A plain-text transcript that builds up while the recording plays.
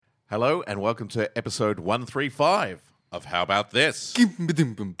Hello and welcome to episode 135 of How About This?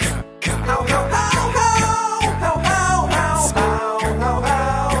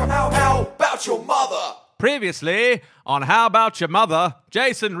 How about your mother? Previously on How About Your Mother,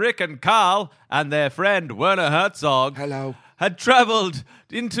 Jason, Rick, and Carl and their friend Werner Herzog had travelled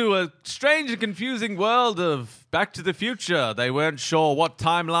into a strange and confusing world of Back to the Future. They weren't sure what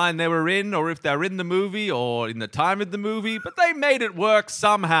timeline they were in or if they were in the movie or in the time of the movie, but they made it work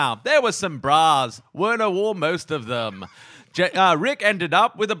somehow. There were some bras. Werner wore most of them. Rick ended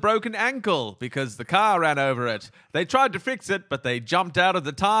up with a broken ankle because the car ran over it. They tried to fix it, but they jumped out of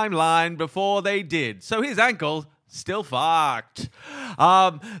the timeline before they did. So his ankle still fucked.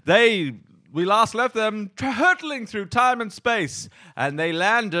 We last left them hurtling through time and space, and they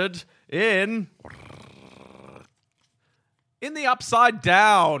landed in the Upside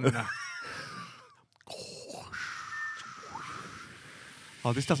Down.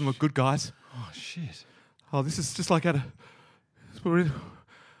 Oh, this doesn't look good, guys. Oh, shit. Oh, this is just like we're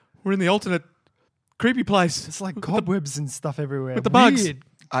in the alternate creepy place. It's like cobwebs and stuff everywhere. with the bugs. Weird.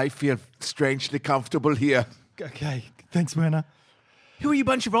 I feel strangely comfortable here. Okay, thanks, Werner. Who are you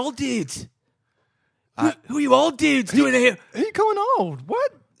bunch of old dudes? Who are you old dudes doing here? Are you going old?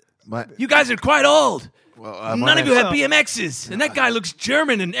 What? You guys are quite old. Well, None of you have BMXs, and that guy looks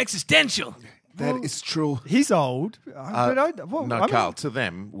German and existential. That is true. He's old. Carl, to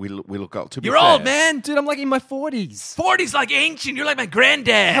them, we look old. To be You're fair, old, man. Dude, I'm like in my 40s. 40's like ancient. You're like my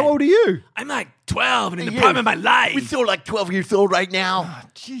granddad. How old are you? I'm like 12 and in the prime of my life. We're still like 12 years old right now. Oh,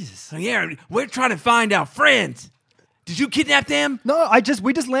 Jesus. So yeah, we're trying to find our friends. Did you kidnap them? No,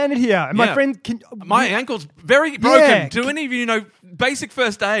 we just landed here. And my Yeah. friend My ankle's very broken. Yeah. Do any of you know basic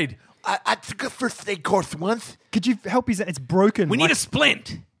first aid? I took a first aid course once. could you help it's broken. We need a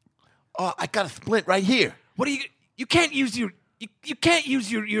splint. Oh, I got a splint right here. What do you can't use your you can't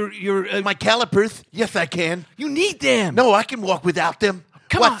use your My calipers. Yes, I can. you need them. No, I can walk without them.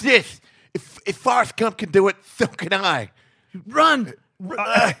 Come What's on. this? If Forrest Gump can do it, so can I. Run.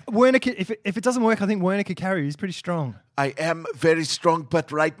 Werner, if it doesn't work, I think Werner could carry you. He's pretty strong. I am very strong,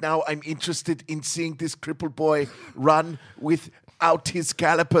 but right now I'm interested in seeing this crippled boy run without his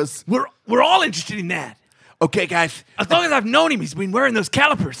calipers. We're all interested in that. Okay, guys. As long as I've known him, he's been wearing those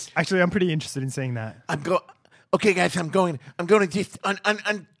calipers. Actually, I'm pretty interested in seeing that. Okay, guys, I'm going to just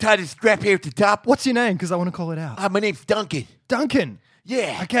untie the strap here at the top. What's your name? Because I want to call it out. My name's Duncan. Duncan.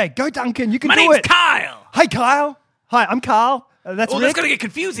 Yeah. Okay, go Duncan. You can My do name's it. Kyle. Hey, Kyle. Hi, I'm Carl. That's Oh, Rick. that's gonna get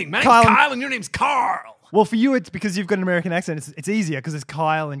confusing. My name's Kyle- Kyle, and your name's Carl. Well, for you, it's because you've got an American accent. It's easier because it's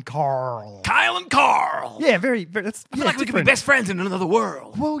Kyle and Carl. Kyle and Carl. Yeah, very. That's I feel like we could be different. best friends in another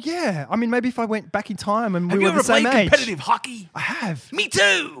world. Well, yeah. I mean, maybe if I went back in time and Have we you were ever the same played age. competitive hockey? I have. Me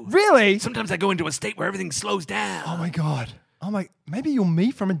too. Really? Sometimes I go into a state where everything slows down. Oh my god. Oh my. Maybe you're me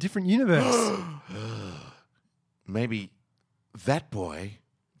from a different universe. Maybe that boy,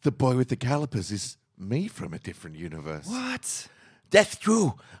 the boy with the calipers, is me from a different universe. What? That's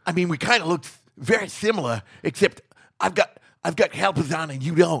true. I mean, we kind of look very similar, except I've got calipers on and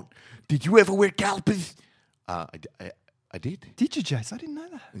you don't. Did you ever wear calipers? I did. Did you, Jace? I didn't know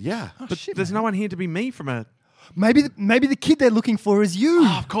that. Yeah. Oh, But shit, there's man. no one here to be me from a. Maybe the kid they're looking for is you.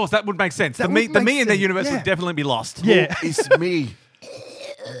 Oh, of course, that would make sense. That The me would make in their sense, universe yeah. would definitely be lost. Yeah. It's me.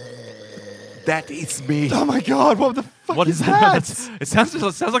 That is me. Oh my god. What the fuck What is is that? that? It sounds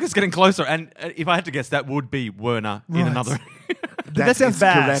like it's getting closer. And if I had to guess, that would be Werner in Right. another. That sounds is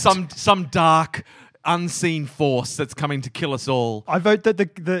bad. correct. some dark, unseen force that's coming to kill us all. I vote that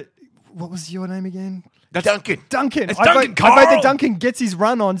the what was your name again? That's Duncan. Duncan. It's I Duncan, vote, I vote Carl. that Duncan gets his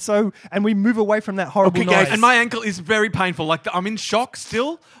run on, and we move away from that horrible Okay, guys, noise. And my ankle is very painful. Like I'm in shock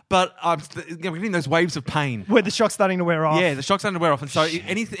still, but I'm getting those waves of pain. where the shock's starting to wear off. Yeah, the shock's starting to wear off, and so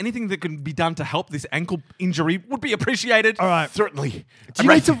anything that can be done to help this ankle injury would be appreciated. All right. Certainly. Do you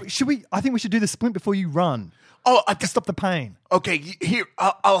Right. need to? Should we? I think we should do the splint before you run Oh, to stop the pain. okay. Here,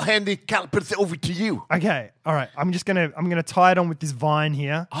 I'll hand the calipers over to you. Okay. All right. I'm gonna tie it on with this vine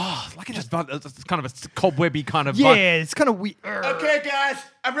here. Oh, like it's kind of a cobwebby kind of. Yeah, vibe. it's kind of weird. Okay, guys,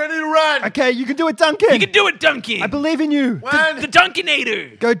 I'm ready to run. Okay, you can do it, Duncan. You can do it, Duncan. I believe in you. One, the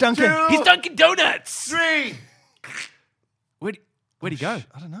Dunkinator. Go, Duncan. Two. He's Dunkin' Donuts. 3. Where'd he go?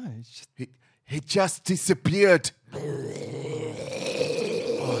 I don't know. It's just... He just disappeared.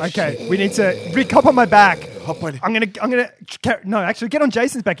 Okay, we need to. Rick, hop on my back. Hop on. I'm gonna. No, actually, get on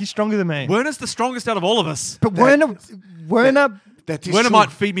Jason's back. He's stronger than me. Werner's the strongest out of all of us. But Werner. That is Werner true.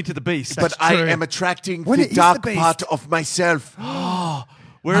 might feed me to the beast. But I true. am attracting Werner the is dark the beast. part of myself.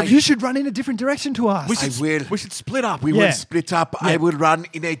 You should run in a different direction to us. We should split up. We Yeah. will split up. I will run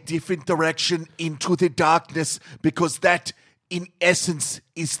in a different direction into the darkness because that in essence,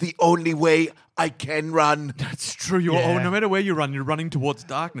 is the only way I can run. That's true. No matter where you run, you're running towards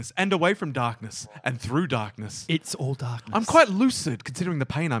darkness and away from darkness and through darkness. It's all darkness. I'm quite lucid considering the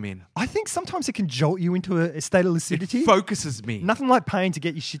pain I'm in. I think sometimes it can jolt you into a state of lucidity. It focuses me. Nothing like pain to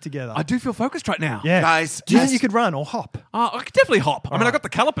get your shit together. I do feel focused right now. Yeah. Guys, do you think as- you could run or hop? I could definitely hop. I mean, I got the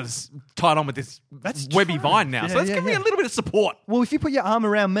calipers tied on with this That's webby true. vine now, Yeah, so that's yeah, giving me yeah. a little bit of support. Well, if you put your arm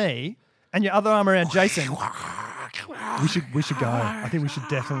around me and your other arm around Jason, we should go. I think we should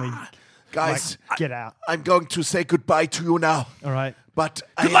definitely Guys, get out. I'm going to say goodbye to you now. All right. But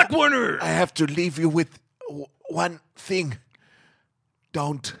Good luck, Werner. I have to leave you with one thing.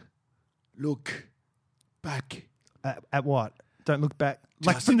 Don't look back. At what? Don't look back.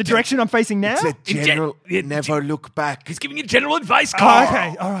 Like Just from the direction I'm facing now? It's a general, yeah, never look back. He's giving you general advice, Oh, Carl.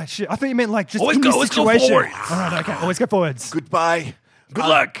 okay. All right. Shit. I thought you meant like just Always in go- this always go situation. forwards. All right. Okay. Always go forwards. Goodbye. Good I'll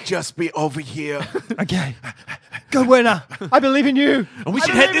luck. Just be over here. Okay. Go, Werner. I believe in you. And we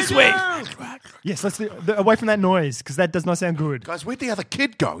should head this way. Yes. Let's away from that noise because that does not sound good. Guys, where'd the other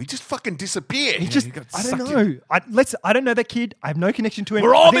kid go? He just fucking disappeared. He just, he got I don't sucked know. I don't know that kid. I have no connection to him.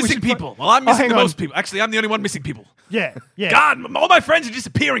 We're I all think we missing should people. Well, I'm missing hang the on. most people. Actually, I'm the only one missing people. Yeah. Yeah. God, all my friends are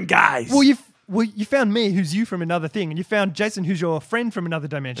disappearing, guys. Well, you found me, who's you from another thing, and you found Jason, who's your friend from another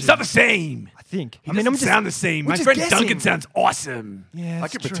dimension. It's not the same. I think. He doesn't sound the same. we're My just friend guessing. Duncan sounds awesome. Yeah, I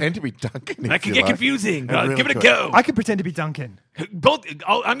that's could true. pretend to be Duncan. That if could you get like. confusing. I really Give it a could. go. I could pretend to be Duncan. Both.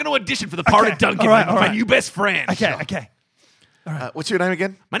 I'm going to audition for the part Okay, of Duncan, all right, all my right. new best friend. Okay. What's your name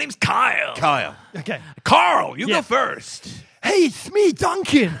again? My name's Kyle. Kyle. Okay. Carl, you Yeah. go first. Hey, it's me,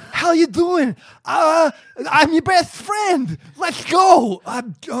 Duncan. How you doing? I'm your best friend. Let's go.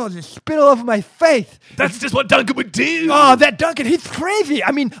 The spit all over my face. That's just what Duncan would do. Oh, that Duncan, he's crazy.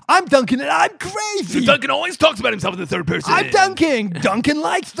 I mean, I'm Duncan and I'm crazy. Duncan always talks about himself in the third person. I'm Duncan. Duncan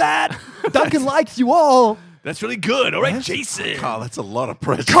likes that. Duncan likes you all. That's really good. All right, Jason. Kyle, that's a lot of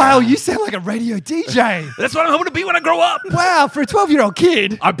pressure. Kyle, you sound like a radio DJ. That's what I'm hoping to be when I grow up. Wow, for a 12-year-old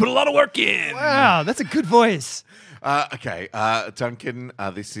kid. I put a lot of work in. Wow, that's a good voice. Okay, Duncan,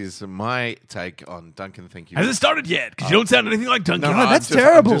 this is my take on Duncan. Thank you. Hasn't started yet because you don't sound anything like Duncan. No, that's I'm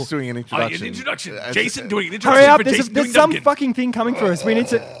terrible. I'm just doing an introduction. An introduction. As- Jason doing an introduction Hurry up, for there's Jason doing some Duncan. fucking thing coming for us. We need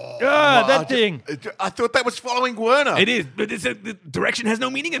to... that thing. I thought that was following Werner. It is, but the direction has no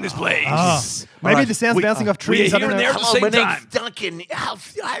meaning in this place. Maybe right. the sound's bouncing off we are trees. I here don't and know. there. Hello, my Same name's time. Duncan.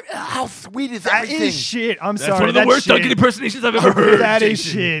 How sweet is That everything? is shit. I'm That's sorry. one of the that's worst shit. Duncan impersonations I've ever heard. That is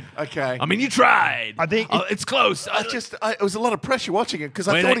Jason. shit. Okay. I mean, you tried. I think it's close. It was a lot of pressure watching it because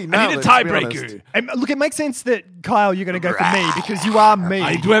I Wait, thought he nailed I need a it. to be honest. tiebreaker. And look, it makes sense that Kyle, you're going to go for me because you are me.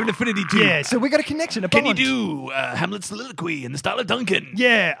 I do have an affinity too. Yeah, so we got a connection. A Can you bond. do Hamlet's soliloquy in the style of Duncan?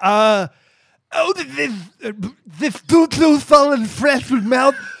 Yeah. This two fallen fresh with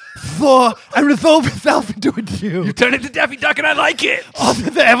mouth for and resolve itself into a You two. turn into Daffy Duck, and I like it.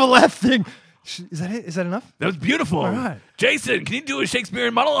 Of the everlasting. Is that it? Is that enough? That was beautiful. All right. Jason, can you do a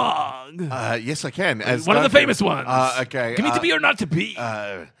Shakespearean monologue? Yes, I can. As One of the Duncan. famous ones. Okay. Give me to be or not to be.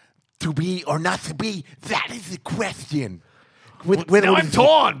 To be or not to be, that is the question. Now I'm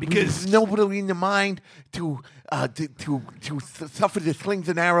torn because There's nobody in the mind to suffer the slings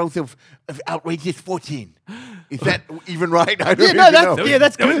and arrows of outrageous fortune. Is that even right? I don't Yeah, even no, that's- know. yeah,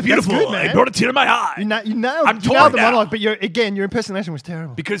 that's that was good. beautiful. That's good, man. It brought a tear to my eye. You nailed, I'm you torn nailed the now. monologue, but your impersonation was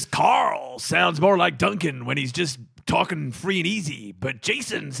terrible. Because Carl sounds more like Duncan when he's just talking free and easy, but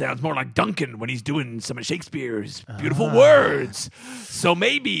Jason sounds more like Duncan when he's doing some of Shakespeare's beautiful words. So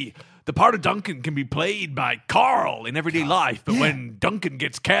maybe the part of Duncan can be played by Carl in everyday life, but when Duncan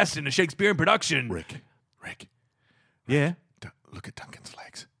gets cast in a Shakespearean production... Rick. Yeah? Look at Duncan's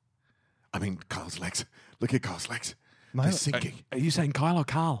legs. I mean, Carl's legs. Look at Carl's legs. My- They're sinking. Are you saying Kyle or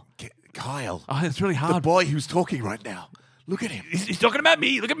Carl? Kyle. Oh, it's really The hard. boy who's talking right now. Look at him. He's talking about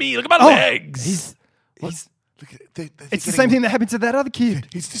me. Look at me. Look at my legs. He's Look at they're it's the getting- same thing that happened to that other kid.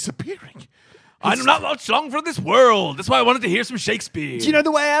 He's disappearing. I'm not much long for this world. That's why I wanted to hear some Shakespeare. Do you know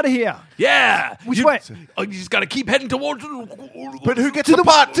the way out of here? Yeah. Which way? Oh, you just got to keep heading towards... But who gets To the the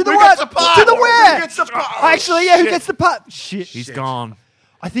pot? to the Who what? gets the pot? To the where? Who gets the pot? Actually, yeah, who Shit. gets the part? Shit. He's gone.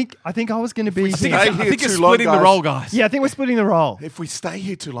 I think I was going to be. I think, stay I here think you're too long, splitting the guys. role, guys. Yeah, I think we're splitting the role. If we stay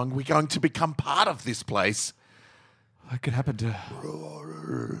here too long, we're going to become part of this place. That could happen to...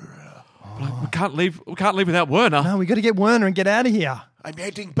 We can't leave. We can't leave without Werner. No, we got to get Werner and get out of here. I'm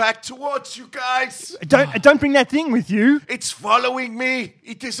heading back towards you guys. Don't bring that thing with you. It's following me.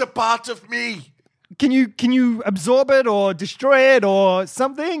 It is a part of me. Can you absorb it or destroy it or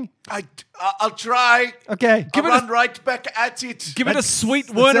something? I'll try. Okay. I'll run right back at it. Give it a That's- sweet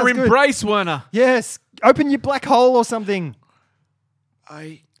that Werner sounds good. embrace, Werner. Yes. Open your black hole or something.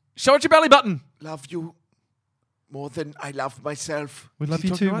 I Show it your belly button. love you, more than I love myself. We love Is he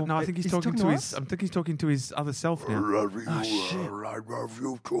you talking too. to us? No, I think he's talking to his. us. I think he's talking to his other self now. I love you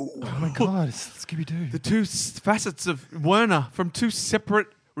too. Oh my God, it's Scooby-Doo. The two facets of Werner from two separate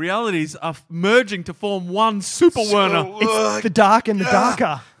realities are merging to form one Super Werner. It's the dark and the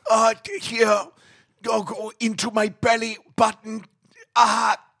darker. Here, go into my belly button.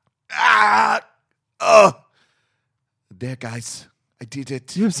 There, guys. I did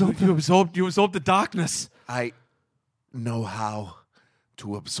it. You absorbed the darkness. I know how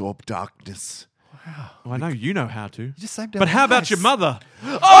to absorb darkness. Well, I know you know how to. You just saved our But how about lives. your mother?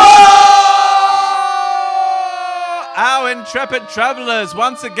 Our intrepid travelers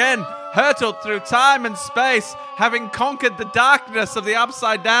once again hurtled through time and space, having conquered the darkness of the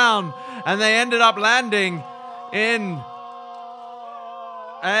Upside Down, and they ended up landing in.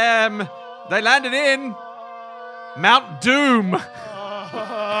 They landed in Mount Doom.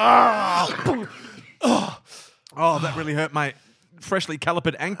 Oh, that really hurt my freshly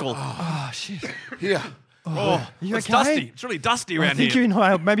calipered ankle. Oh, shit. Here. Oh, you it's okay? dusty. It's really dusty I around think here. you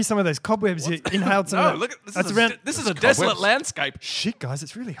inhaled maybe some of those cobwebs. You inhaled some No, of that. look at this. That's This is a desolate landscape. Shit, guys,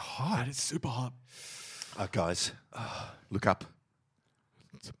 it's really hot. It's super hot. Guys, look up.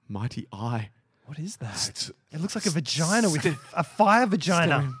 It's a mighty eye. What is that? It's It looks like a vagina with a fire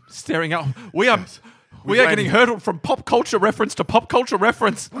vagina. Staring out. We are getting hurtled from pop culture reference to pop culture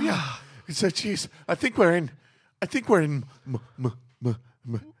reference. So, geez, I think we're in. I think we're in.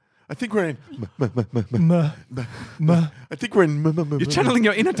 I think we're in. I think we're in. You're channeling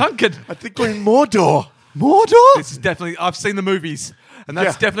your inner Duncan. I think we're in Mordor. Mordor? This is definitely. I've seen the movies, and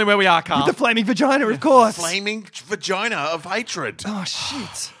that's Yeah. definitely where we are, Carl. The flaming vagina, of course. Flaming vagina of hatred. Oh,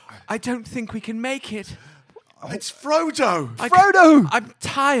 shit. I don't think we can make it. It's Frodo. Frodo! I'm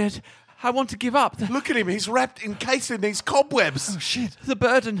tired. I want to give up. Look at him. He's wrapped, encased in these cobwebs. Oh, shit. The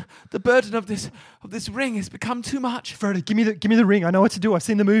burden of this ring has become too much. Frodo, give me the ring. I know what to do. I've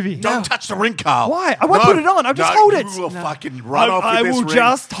seen the movie. Don't touch the ring, Carl. Why? I won't put it on. I'll just hold it. You will fucking run off with I this will ring.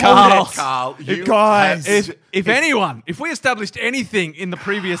 just hold Carl. it. Carl, you Guys, have- If we established anything in the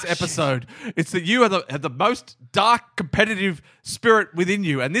previous episode, it's that you have the most dark competitive spirit within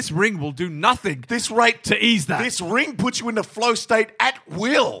you, and this ring will do nothing to ease that. This ring puts you in a flow state at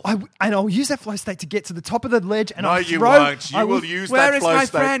will. and I'll use that flow state to get to the top of the ledge, and No, I'll you throw. won't. You will use Where that is flow my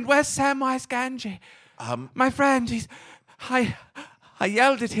state. friend? Where's Samwise Gamgee? My friend. I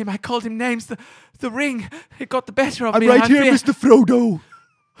yelled at him. I called him names. The ring, it got the better of I'm me. right and I here, fear- Mr. Frodo.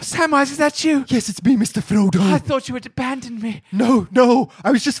 Samwise, is that you? Yes, it's me, Mr. Frodo. I thought you had abandoned me. No,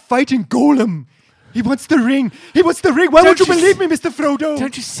 I was just fighting Golem. He wants the ring. He wants the ring. Why won't you Don't you believe me, Mr. Frodo?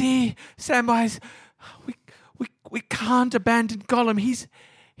 Don't you see, Samwise? We can't abandon Gollum. He's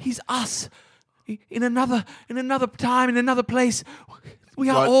us. In another time, in another place, we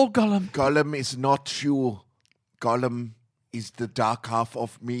are all Gollum. Gollum is not you. Gollum is the dark half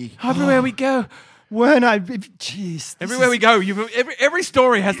of me. Everywhere we go, Werner, jeez. everywhere we go, every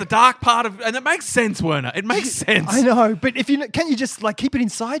story has the dark part of, and it makes sense, Werner. It makes sense. I know, but if can't you just like keep it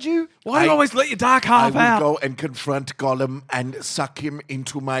inside you? Why do you I- always let your dark I half will out? go and confront Gollum and suck him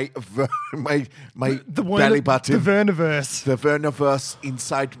into my The belly button. the Verniverse. The Verniverse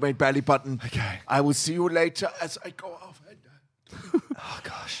inside my belly button. Okay. I will see you later as I go off. Oh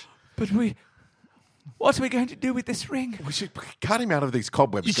gosh. But what are we going to do with this ring? We should cut him out of these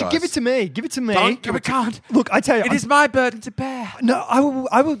cobwebs, You should guys. give it to me. Give it to me. Don't No, we can't. Look, I tell you, It is my burden to bear. No, I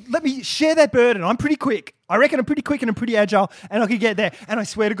will. Let me share that burden. I'm pretty quick. I reckon I'm pretty quick and I'm pretty agile, and I can get there. And I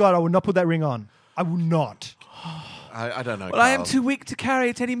swear to God, I will not put that ring on. I will not. I don't know. Well, I am Carl. too weak to carry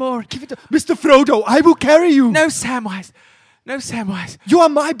it anymore. Give it to Mr. Frodo. I will carry you. No, Samwise. No, Samwise. You are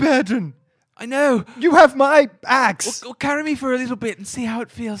my burden. I know. You have my axe. Well, carry me for a little bit and see how it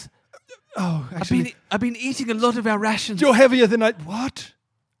feels. Oh, actually, I've been eating a lot of our rations. you're heavier than I. What?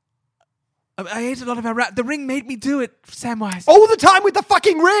 I ate a lot of our The ring made me do it, Samwise. All the time with the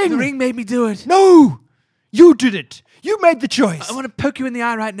fucking ring. The ring made me do it. No, you did it. You made the choice. I want to poke you in the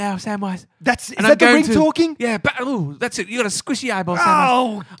eye right now, Samwise. Is I'm that the going ring to- talking? Yeah, ooh, that's it. You got a squishy eyeball, Samwise.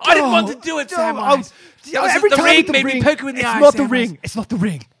 Oh, I didn't want to do it, Samwise. That was every the time ring with the made me ring, poke you in the it's eye, not the Samwise. ring. It's not the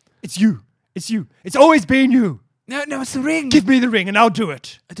ring. It's you. It's you. It's always been you. No, it's the ring. Give me the ring and I'll do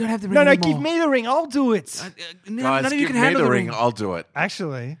it. I don't have the ring No, anymore. give me the ring. I'll do it. Guys, none of you give can me handle the the ring. ring. I'll do it.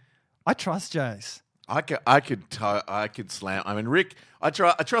 Actually, I trust Jace. I could slam. I mean, Rick, I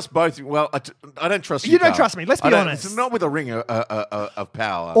trust both. Well, I don't trust you. You don't Carl. trust me. Let's be I don't- honest. It's not with a ring of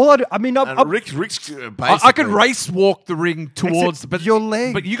power. All I do, I mean, Rick's I could race walk the ring towards, but your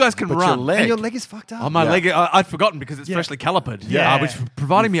leg. But you guys can But run. your leg. and your leg is fucked up. Oh, my Yeah. leg! I'd forgotten because it's Yeah. freshly calipered. Yeah. Which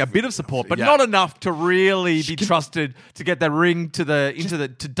providing me a bit of support, but Yeah. not enough to really be trusted to get the ring to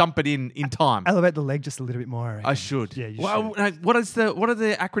to dump it in time. Elevate the leg just a little bit more. I should. Yeah, you well, what are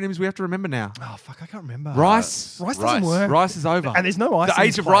the acronyms we have to remember now? Oh fuck, I can't remember. Rice. Rice doesn't Rice. work. Rice is over. And there's no ice. The in age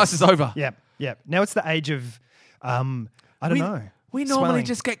this of place. rice is over. Yeah, yeah. Now it's the age of, I don't know. We normally Swelling.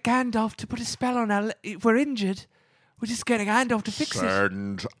 just get Gandalf to put a spell on our. If we're injured, we're just getting Gandalf to fix it.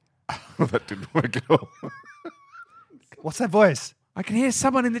 And that didn't work at all. What's that voice? I can hear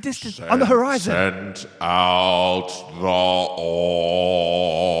someone in the distance. On the horizon. Send out the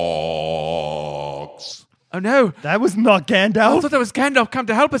orcs. Oh no! That was not I Gandalf. thought that was Gandalf come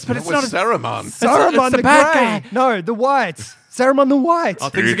to help us, but That it's not. was Saruman. Saruman it's the the bad grey. guy. No, the white. Saruman the white. Oh,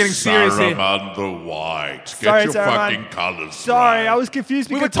 things are getting serious here. Saruman the White. Get Sorry, your Saruman. fucking colours Sorry, right. I was confused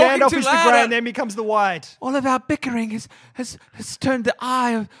We because were talking Gandalf too is the loud. grey and then becomes the white. All of our bickering has turned the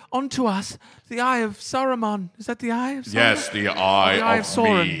eye onto us. The eye of Saruman. Is that the eye of Saruman? Yes, the eye, The eye of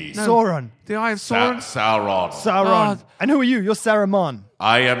Sauron. me. No. Sauron. The eye of Sa- Sauron. Sauron. Sauron. Oh. And who are you? You're Saruman.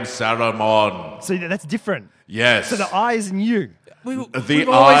 I am Saruman. So that's different. Yes. So the eye is in you. We've the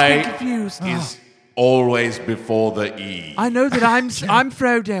always eye been confused. is always before the E. I know that I'm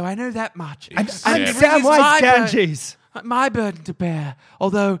Frodo. I know that much. And Except- the ring Sam is White's my Ganges. my burden to bear.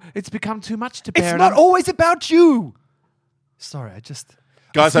 Although it's become too much to bear. It's and not I'm- always about you. Sorry, I just...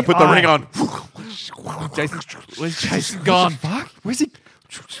 Guys, I It's put the the ring eye. on. Jason, where's Jason gone? Fuck? Where's he...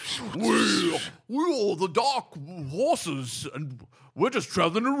 We're all the dark horses, and we're just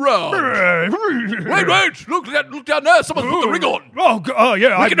traveling around. Wait! Look down there! Someone's put the ring on. Oh,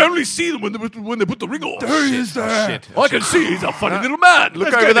 yeah. I can only see them when they put the ring on. Who's there? Shit. I can see he's a funny little man. Look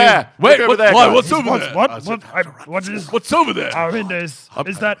Let's over get there. him. Wait, Look over there, why? guys. What's over there? What is... What's over there? Oh, in this.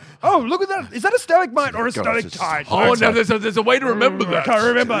 Is that... Oh, look at that. Is that a stalagmite or a stalactite? Oh, no, there's a way to remember that. I can't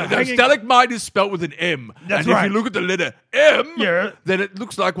remember. The Hanging- stalagmite is spelt with an M. That's and right. if you look at the letter M, Yeah. then it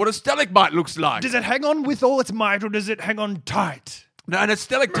looks like what a stalagmite looks like. Does it hang on with all its might or does it hang on tight? No, and a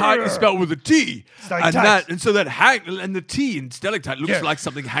stalactite is spelled with a T. Stalactite. And so that and the T in stalactite looks Yeah. like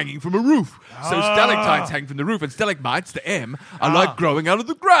something hanging from a roof. So stalactites hang from the roof, and stalagmites, the M, are like growing out of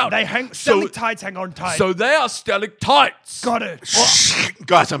the ground. They hang... So, Stalactites hang on tight. so they are stalactites. Got it.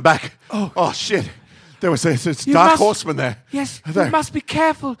 Guys, I'm back. Oh, shit. There was this You dark must- horseman there. Yes, There. you must be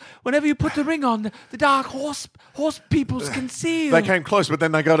careful. Whenever you put the ring on, the dark horse peoples can see you. They came close, but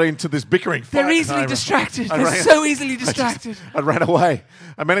then they got into this bickering fight. They're and easily I- distracted. I They're ran- so easily distracted. I ran away.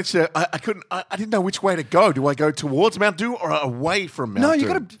 I managed to. I couldn't. I didn't know which way to go. Do I go towards Mount Doom or away from Mount No, Doom? you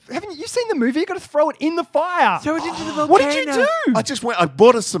got to... Haven't you seen the movie? You got to throw it in the fire. Throw it into the volcano. What did you do? I just went. I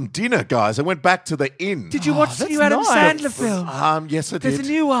bought us some dinner, guys. I went back to the inn. Did you watch the that's new Adam nice. Sandler film? Yes, I There's did. a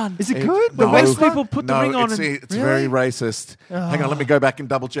new one. Is it good? The No. Most Western? people put the No, ring on. It's very racist. Hang on, let me go back and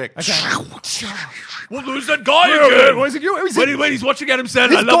double check. Well, there's that guy again. What is it? When he's watching Adam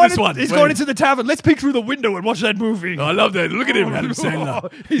Sandler, I He's love going this in- one. He's When- going into the tavern. Let's peek through the window and watch that movie. I love that. Look at him, Adam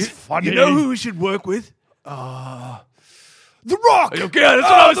Sandler. He's funny. You know who we should work with? The Rock. Okay, that's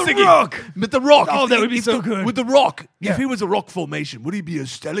what I was The thinking. Rock. But the Rock. Oh, if- that would be if so the- good. With the Rock, Yeah. if he was a rock formation, would he be a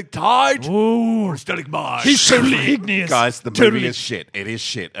stalactite or a stalagmite? He's totally igneous. Guys, the Totally. movie is shit. It is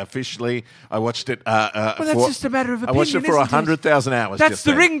shit. Officially, I watched it. Well, that's just a matter of I watched it opinion, for isn't it? 100,000 hours. That's just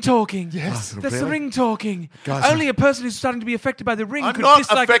the then. ring talking. Yes. That's the really? ring talking. Guys, Only a person who's starting to be affected by the ring I'm could not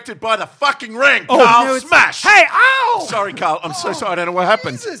dislike. affected by the fucking ring. no, Carl, it's- smash. Hey, ow! Sorry, Carl. I'm so sorry. I don't know what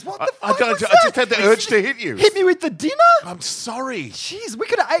happened. Jesus, what I- the I fuck don't- was I just that? had the urge to hit you. Hit me with the dinner? I'm sorry. Jeez, we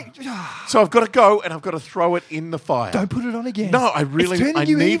could have ate. So I've got to go and I've got to throw it in the fire. Don't put it on again. No, I really. It's turning I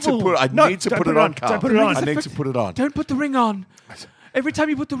you need evil. to put. I No, need to don't put it on, Carl. Don't put it on. I need to put it on. Don't put the ring on. Every time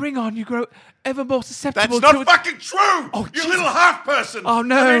you put the ring on, you grow ever more susceptible That's to not it. fucking true. You Jesus. little half person. Oh,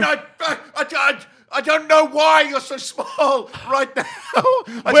 no. I mean, I don't know why you're so small right now.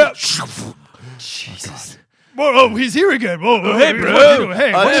 Well- Jesus. Whoa, he's here again. Whoa, hey, bro.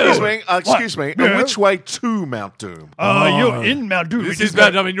 Hey, Excuse me. Yeah. Which way to Mount Doom? You're in Mount Doom. This We is just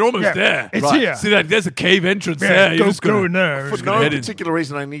bad. got- I mean, you're almost Yeah, there. It's Right. here. See that? There's a cave entrance Yeah, there. You're go, just gonna, go in there. For just no gonna head in. particular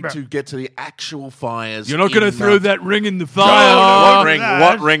reason, I need to get to the actual fires. You're not going to in throw Mount- that ring in the fire. no, What ring? that.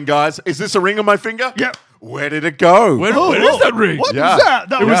 What ring, guys? Is this a ring on my finger? Yep. Where did it go? Where is that ring? What Yeah. was that?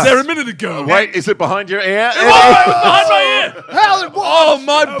 That It was Yeah. there a minute ago. Wait, is it behind your ear? It was behind my ear. Oh,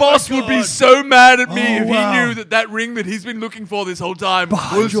 my boss would be so mad at me if wow. he knew that ring that he's been looking for this whole time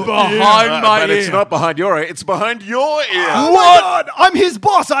was your behind my but ear. it's not behind your ear. It's behind your ear. Oh my God! I'm his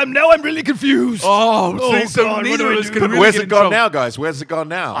boss. I'm really confused. Oh, see, so God, what neither do of we us do? can But really where's get it in gone trouble. now, guys? Where's it gone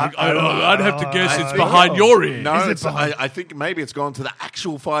now? I'd have to guess it's think- behind your ear. No, Is it I think maybe it's gone to the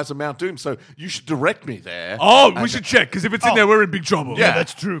actual fires of Mount Doom. So you should direct me there. Oh, we should check, because if it's in there, we're in big trouble. Yeah.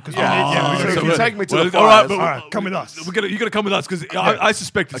 That's true. Because So we if you take me to the all right, fires, but All right, come with us. You got to come with us, because I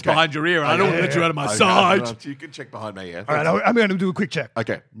suspect it's Okay. behind your ear, and I don't want to let you out of my Okay, sight. You can check behind my ear. All right, I'm going to do a quick check.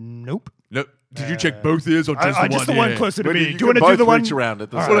 Okay. Nope. No, did you check both ears or just the one? Just the one ear? closer to Well, me. you Do you want can to do both the one? reach around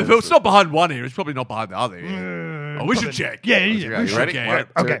at the All same Well, if it's not behind one ear, it's probably not behind the other ear. We should check. Yeah, Okay, we you should. ready? Okay, One,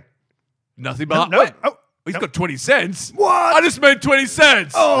 two. Okay. Nothing behind. No. Wait, Oh, he's got 20 cents. What? I just made 20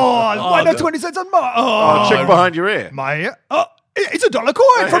 cents. Oh, why not no. 20 cents on my? Oh, check behind your ear. My ear. Oh, it's $1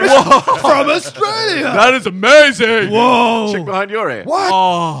 coin from Australia. That is amazing. Whoa. Check behind your ear. What?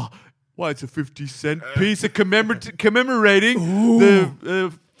 Oh, why, it's a 50-cent piece of commemorating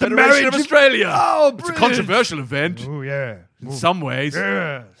the Federation marriage of of- Australia. Oh, It's a brilliant. controversial event Oh, yeah. in some ways.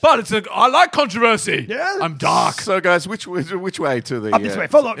 Yeah. But I like controversy. Yeah? I'm dark. So, guys, which way to the? Up this way.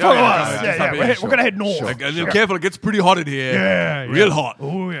 Follow us. yeah, Us. yeah, Yeah, yeah, we're going to head north. Sure. Okay, a little careful, it gets pretty hot in here. Yeah, Real yeah. hot.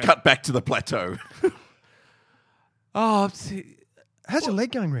 Oh, yeah. Cut back to the plateau. Oh, How's your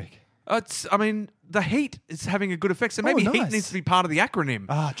leg going, Rick? I mean, the heat is having a good effect, so maybe heat nice. needs to be part of the acronym.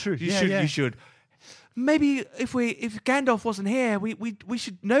 Ah, true. You Yeah, should. yeah. You should. Maybe if Gandalf wasn't here, we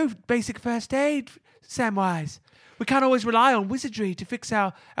should know basic first aid, Samwise. We can't always rely on wizardry to fix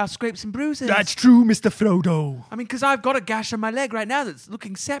our scrapes and bruises. That's true, Mr. Frodo. I mean, because I've got a gash on my leg right now that's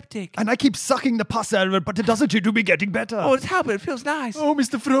looking septic. And I keep sucking the pus out of it, but it doesn't seem to be getting better. Oh, it's helping. It feels nice. Oh,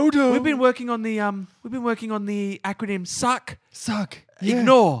 Mr. Frodo. We've been working on the acronym SUCK. Suck. Yeah.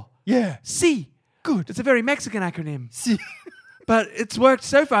 Ignore. Yeah. See. Good. It's a very Mexican acronym. See. But it's worked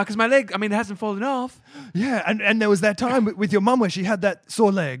so far because my leg, it hasn't fallen off. Yeah, and there was that time with your mum where she had that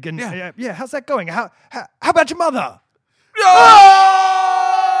sore leg. And Yeah. how's that going? How about your mother?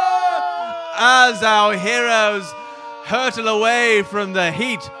 As our heroes hurtle away from the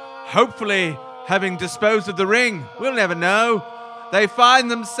heat, hopefully having disposed of the ring, we'll never know, they find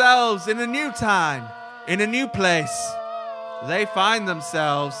themselves in a new time, in a new place. They find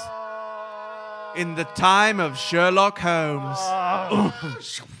themselves in the time of Sherlock Holmes.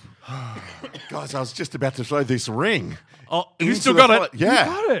 Guys, I was just about to throw this ring. Oh, you into still the got fi- it? Yeah.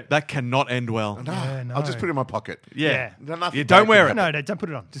 Got it. That cannot end well. No, Yeah, no. I'll just put it in my pocket. Yeah. No, nothing You don't bad wear can it. happen. No, don't put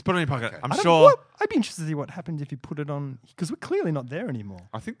it on. Just put it in your pocket. I'm I don't- sure. what? I'd be interested to see what happens if you put it on, because we're clearly not there anymore.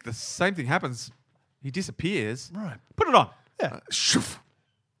 I think the same thing happens. He disappears. Right. Put it on. Yeah. Shoof.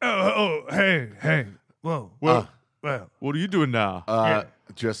 Hey. Whoa. Well, Well. what are you doing now?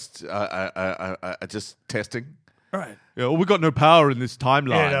 Just testing. Right. Yeah, well, we got no power in this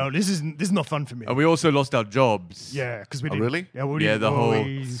timeline. Yeah, no, this is not fun for me. And we also lost our jobs. Yeah, because we Oh, didn't. really? Yeah, we Yeah, didn't, the whole-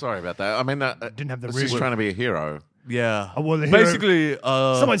 we- Sorry about that. I mean, Didn't have the I was just ring. trying to be a hero. Yeah. Oh, well, the hero- Basically,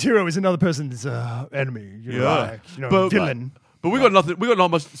 someone's hero is another person's enemy. You know, yeah. like, But- villain. But we got nothing. We got not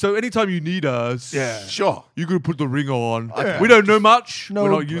much. So anytime you need us, Sure. you could put the ring on. Okay. We don't know much. No,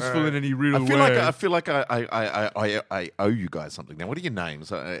 We're not useful in any real I feel way. like I owe you guys something now. What are your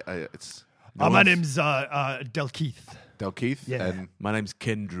names? It's My name's Del Keith. Del Keith Yeah. and My name's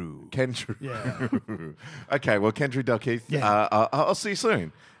Kendrew. Kendrew. Yeah. Okay, well, Kendrew Del Keith. Yeah. I'll see you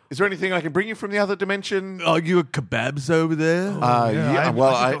soon. Is there anything I can bring you from the other dimension? Are you a kebabs over there? I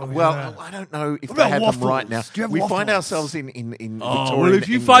don't know if What they about have them right waffles? now. Do you have We find waffles? ourselves in Victorian well, if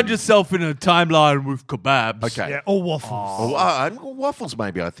you England. find yourself in a timeline with kebabs, Okay. Yeah, or waffles. Waffles,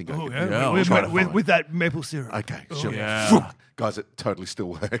 maybe. I think I Oh, could. yeah. Yeah, I'll with, try with, to with, find with that maple syrup. Okay, sure. yeah. Guys, it totally still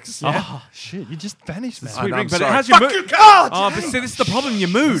works. Yeah. Shit, you just vanished, man. I know, ring, I'm but it sorry. has your Fuck mood. you, God! Oh, but see, this is the problem. Your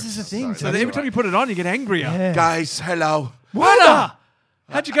mood. This is the thing. So every time you put it on, you get angrier. Yeah. Guys, hello. What?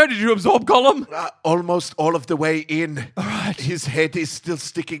 How'd you go? Did you absorb Gollum? Almost all of the way in. All right. His head is still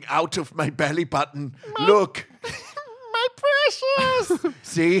sticking out of my belly button. Look. My precious.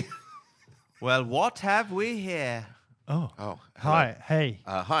 See? Well, what have we here? Oh, Hi. Hey.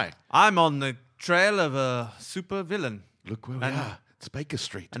 hi. I'm on the trail of a super villain, Look where we are. It's Baker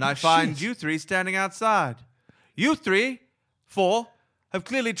Street. and I find you three standing outside. You three, four, have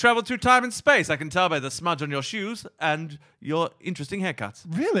clearly traveled through time and space. I can tell by the smudge on your shoes and your interesting haircuts.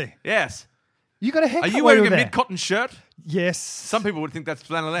 Really? Yes. You got a haircut Are you while wearing were a there? mid-cotton shirt? Yes. Some people would think that's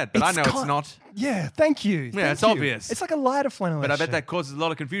flannelette, but I know it's kind- not. Yeah, thank you. Yeah, Thank it's you. obvious. It's like a lighter flannel. But I bet that causes a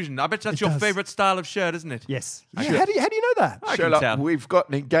lot of confusion. I bet that's It your does. favorite style of shirt, isn't it? Yes. Yeah, how do you know that? I can Sherlock, tell. we've got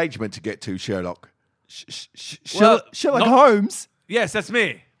an engagement to get to, Sherlock. Sherlock not- Holmes. Yes, that's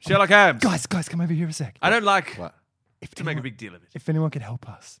me, Sherlock Holmes. Guys, come over here a sec. I don't like What? to make a big deal of it. If anyone can help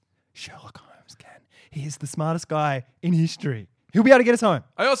us, Sherlock Holmes can. He is the smartest guy in history. He'll be able to get us home.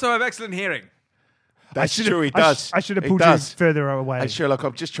 I also have excellent hearing. That's true, he does. I should have He pulled you does. further away. Hey, Sherlock,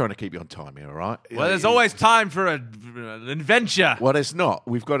 I'm just trying to keep you on time here, all right? Well, there's always time for an adventure. Well, there's not.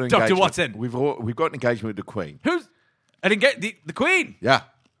 We've got an Dr. engagement. Watson. We've got an engagement with the Queen. Who's the Queen? Yeah.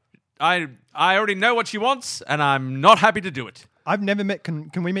 I already know what she wants, and I'm not happy to do it. I've never met.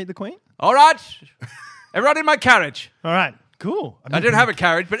 Can we meet the Queen? All right, everyone in my carriage. All right, cool. I don't have a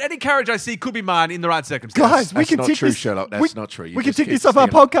carriage, but any carriage I see could be mine in the right circumstances. Guys, we That's can not tick true, this. Sherlock. That's not true. You We can just tick keep this off our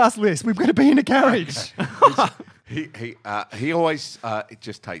stealing. podcast list. We've got to be in a carriage. He always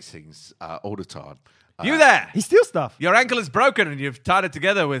just takes things all the time. You there? He steals stuff. Your ankle is broken, and you've tied it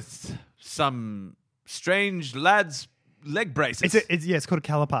together with some strange lad's leg braces. It's called a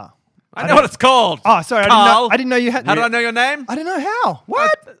caliper. I know what it's called. Oh, sorry, Carl. I didn't know you had. How do I know your name? I didn't know how.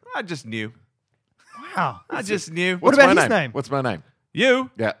 What? I just knew. Wow. I just knew. What What's about my his name? What's my name?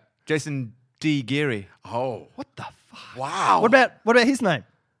 You? Yeah. Jason D. Geary. Oh. What the fuck? Wow. What about his name?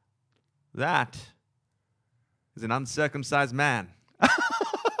 That is an uncircumcised man.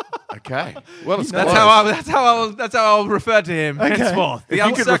 Okay. Well, it's That's close. how I'll refer to him henceforth. The If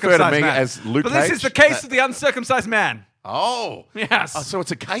you could refer to uncircumcised me man. as Luke But this Cage, is the case of the uncircumcised man. Oh. Yes. Oh, so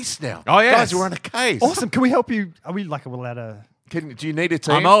it's a case now. Oh, yes. Guys, we're on a case. Awesome. Can we help you? Are we allowed to? Do you need a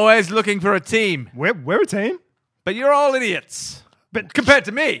team? I'm always looking for a team, We're a team. but you're all idiots. But Compared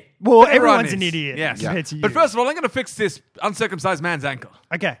to me. Well, Everyone everyone's is. an idiot. Yes. compared to you. But first of all, I'm going to fix this uncircumcised man's ankle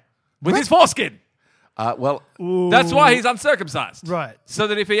okay. with his foreskin. Well, That's why he's uncircumcised. Right. So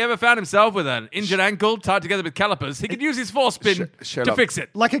that if he ever found himself with an injured ankle tied together with calipers, he could use his forespin to Sherlock. fix it.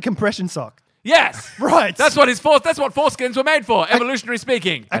 Like a compression sock. Yes. Right. That's what that's what foreskins were made for, evolutionary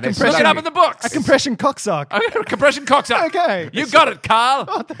speaking. And it's Look it lucky- up in the books. A compression cock sock. Compression cocksock. Okay. You got it, Carl.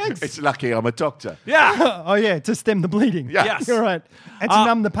 Oh, thanks. it's lucky I'm a doctor. Yeah. Oh yeah, to stem the bleeding. Yeah. Yes. All right. And to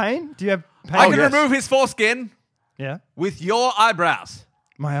numb the pain. Do you have pain? I can yes. remove his foreskin Yeah. with your eyebrows.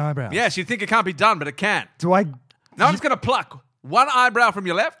 My eyebrows. Yes, you think it can't be done, but it can. Do I Now I'm just going to pluck one eyebrow from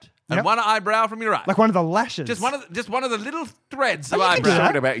your left and Yep. one eyebrow from your right. like one of the lashes? just one of the little threads of you can do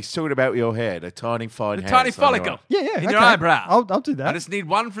eyebrow. that. He's talking about your hair, the tiny fine The hairs tiny on your follicle. eye. Yeah. In okay. your eyebrow. I'll do that. I just need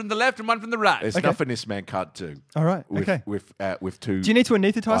one from the left and one from the right. There's nothing this man can't do. All right. With, okay. with two. Do you need to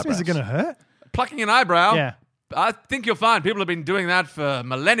anesthetize me? Is it eyebrows. going to hurt? Plucking an eyebrow. Yeah. I think you'll find people have been doing that for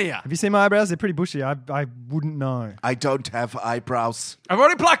millennia. Have you seen my eyebrows? They're pretty bushy. I wouldn't know. I don't have eyebrows. I've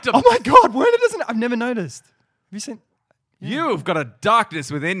already plucked them. Oh my god! Werner doesn't. I've never noticed. Have you seen? You've got a darkness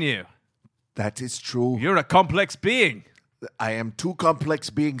within you. That is true. You're a complex being. I am two complex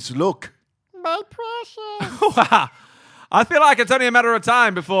beings. Look. My precious. Wow. I feel like it's only a matter of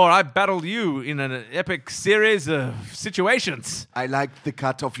time before I battle you in an epic series of situations. I like the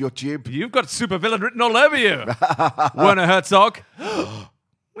cut of your jib. You've got supervillain written all over you, Werner Herzog.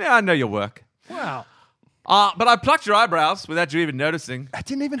 Yeah, I know your work. Wow. But I plucked your eyebrows without you even noticing. That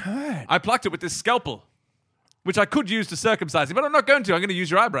didn't even hurt. I plucked it with this scalpel, which I could use to circumcise him, but I'm not going to. I'm going to use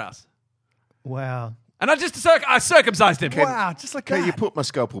your eyebrows. Wow. And I circumcised him. Wow. Just like Can that. you put my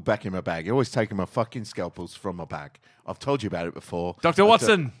scalpel back in my bag? You're always taking my fucking scalpels from my bag. I've told you about it before. Dr.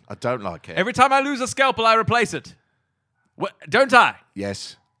 Watson. I don't like it. Every time I lose a scalpel, I replace it. Don't I?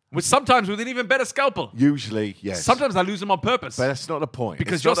 Yes. Sometimes with an even better scalpel. Usually, yes. Sometimes I lose them on purpose. But that's not the point.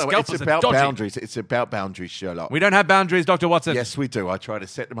 Because It's your not the- scalpels It's are about dodgy. boundaries. It's about boundaries, Sherlock. We don't have boundaries, Dr. Watson. Yes, we do. I try to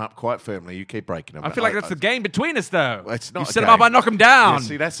set them up quite firmly. You keep breaking them. I feel like that's the game between us, though. It's not You a set them game. up, I knock them down. Yeah,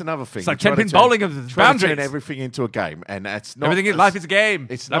 see, that's another thing. It's like You try to 10-pin turn- bowling of the try to boundaries. turn everything into a game, and that's not. Everything in life is a game.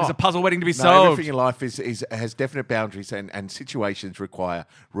 It's life not. is a puzzle waiting to be No, solved. everything in life has definite boundaries, and situations require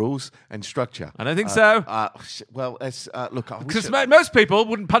rules and structure. I don't think so. Well, look. I wish Because it- most people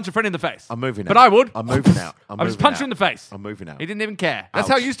wouldn't punch a friend in the face. I'm moving But out. I would. I'm moving out. I just moving punch out. him in the face. I'm moving out. He didn't even care. That's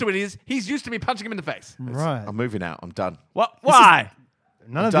Ouch. how used to it he is. He's used to me punching him in the face. Right. I'm moving out. I'm done. What? Why?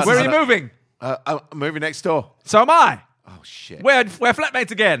 None of done. this. Where is- are you moving? I'm moving next door. So am I. Oh shit! We're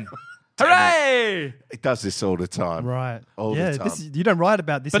flatmates again. Hooray! It does this all the time. Right. All yeah. the time. You don't write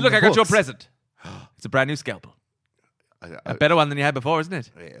about this. But in look, the I got your books. present. It's a brand new scalpel. A better one than you had before, isn't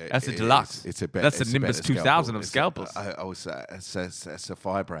it? That's a It deluxe. is. It's a That's it's the Nimbus better 2000 of scalpel. scalpels. It's a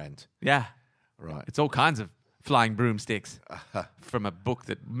fire brand. Yeah. Right. It's all kinds of flying broomsticks from a book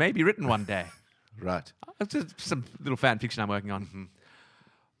that may be written one day. Right. It's just some little fan fiction I'm working on.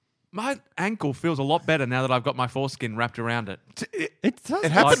 My ankle feels a lot better now that I've got my foreskin wrapped around it. It does.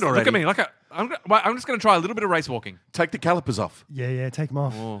 It happened Look already. at me. I'm just going to try a little bit of race walking. Take the calipers off. Yeah. Take them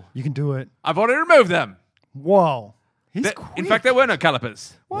off. Oh. You can do it. I've already removed them. Whoa. He's In quick. fact, there were no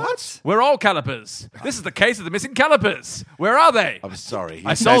calipers. What? We're all calipers. This is the case of the missing calipers. Where are they? I'm sorry.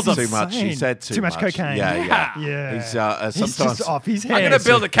 I sold them. too much. He said too much cocaine. Yeah. Yeah. He's He's sometimes just off his head. I'm going to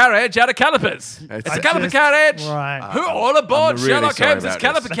build a carriage out of calipers. It's a caliper just- carriage. Right. Who all aboard I'm really Sherlock sorry Holmes' about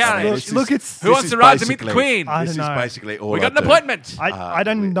caliper this. carriage? Look, it's. Who wants to ride to meet the Queen? I This don't is know. basically all We got I an do. appointment. I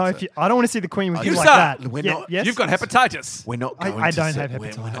don't know if you. I don't want to see the Queen with you You, like sir. that. We're Yeah, not- yes? You've got hepatitis. We're not I going don't to have see- we're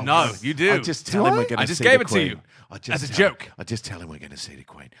hepatitis. not No, going to- you do. I just tell Do him I? we're going I to just see gave the it to Queen. you. I just As a tell- joke. I just tell him we're going to see the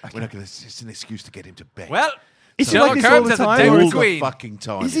Queen. We're not going to. It's just an excuse to get him to bed. Well, Is he Sherlock like this all Holmes the has a time, date or with all the the Queen. fucking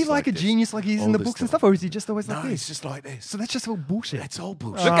time. Is he it's like a this. genius like he is All in the this books and time. stuff, or is he just always like No, this? it's just like this. So that's just all bullshit. It's all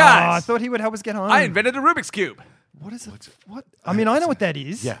bullshit. Look, Oh, guys. I thought he would help us get home. I invented a Rubik's Cube. What is it? What? I mean, I know what that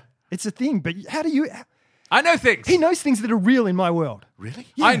is. Yeah. It's a thing, but how do you? I know things. He knows things that are real in my world. Really?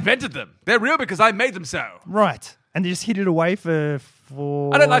 I invented them. They're real because I made them so. Right. And they just hid it away for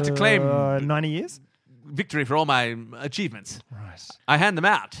I don't like to claim- 90 years. Victory for all my achievements. Right. I hand them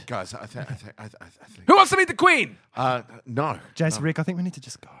out. Guys, I think. Who wants to meet the Queen? No. Jason, Rick, I think we need to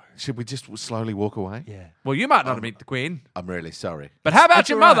just go. Should we just slowly walk away? Yeah. Well, you might not meet the Queen. I'm really sorry. But how about That's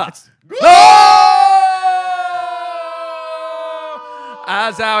your all right. mother? It's-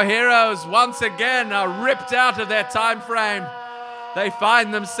 As our heroes once again are ripped out of their time frame, they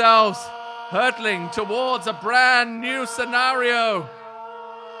find themselves hurtling towards a brand new scenario.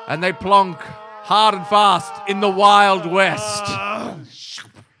 And they plonk hard and fast in the Wild West.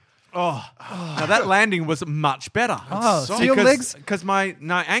 Now that landing was much better. Oh, so your legs- Because my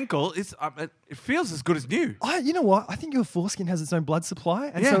ankle is, it feels as good as new. You know what? I think your foreskin has its own blood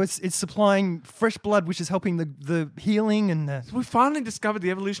supply, and Yeah. so it's supplying fresh blood, which is helping the healing and the. We finally discovered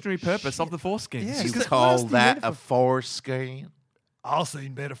the evolutionary purpose of the foreskin. Yeah. You Because call what else do you that need it a for? foreskin? I've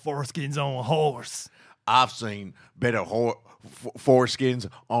seen better foreskins on a horse. I've seen better foreskins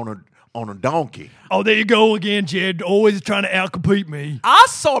on a donkey. Oh, there you go again, Jed. Always trying to outcompete me. I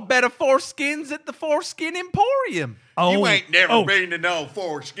saw better foreskins at the Foreskin Emporium. Oh, You ain't never oh, been to no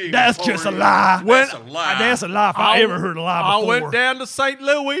foreskin. That's just a lie. That's a lie. That's a lie if I ever heard a lie I before. went down to St.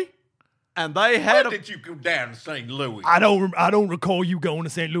 Louis, and they had When a did you go down to St. Louis? I don't recall you going to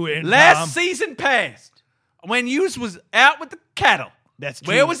St. Louis. And last season passed when yous was out with the cattle. That's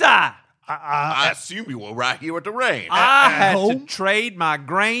true. Where was I? I assume you were right here at the range. I at had to home? trade my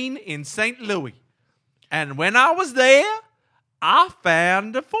grain in St. Louis, and when I was there, I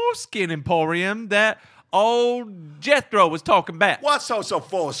found a foreskin emporium that old Jethro was talking about. What sorts of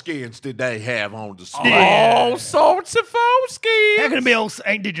foreskins did they have on display? Yeah. All sorts of foreskins. How can it be all?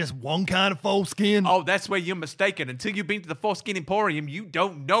 Ain't there just one kind of foreskin? Oh, that's where you're mistaken. Until you've been to the Foreskin Emporium, you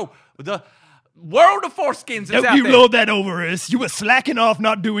don't know the world of foreskins is Don't out you there. lord that over us? You were slacking off,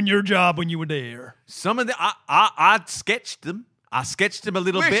 not doing your job when you were there. Some of the I sketched them. I sketched them a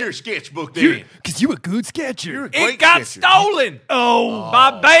little Where's bit. your sketchbook then? Because you a good sketcher. It Great got sketcher. stolen Oh,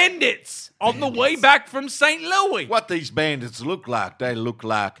 by bandits on the way back from St. Louis. What these bandits look like? They look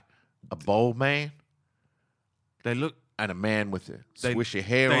like a bald man They look. and a man with a They, swishy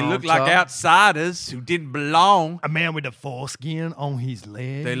hair they on look like top. outsiders who didn't belong. a man with a foreskin on his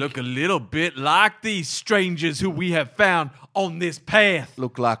leg. They look a little bit like these strangers who we have found on this path.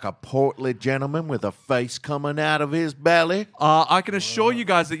 Look like a portly gentleman with a face coming out of his belly. I can assure you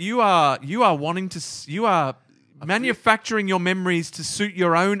guys that you are wanting to you are manufacturing your memories to suit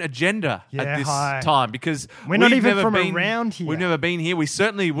your own agenda Yeah, at this hi. time because We're not we've even never from been, around here. We've never been here. We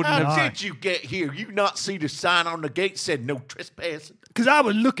certainly wouldn't How have. did you get here? You not see the sign on the gate said no trespassing? Because I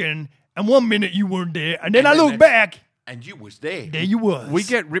was looking, and 1 minute you weren't there, and then I then looked the- back, And you was there. there you was. We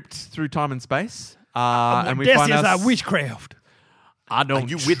get ripped through time and space, and we That's find just us. our witchcraft. I Are don't.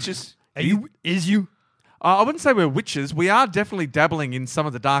 you witches? Are you? Is you? I wouldn't say we're witches. We are definitely dabbling in some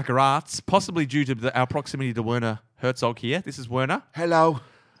of the darker arts, possibly due to our proximity to Werner Herzog here. This is Werner. Hello.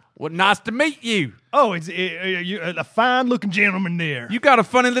 Well, nice to meet you. Oh, it's you a fine-looking gentleman there. You got a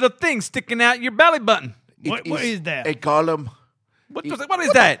funny little thing sticking out your belly button. What is that? A golem. What is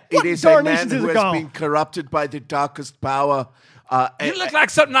that? What It is a man darnations is who a has golem? been corrupted by the darkest power. You look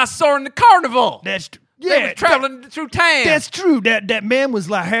like something I saw in the carnival. That's They yeah. were traveling through town. That's true. That man was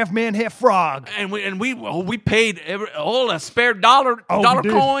like half man, half frog. and we paid all a spare dollar We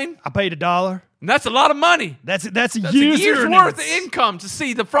did. coin. I paid $1. And that's a lot of money. That's a That's year's, a year's earnings. worth of income to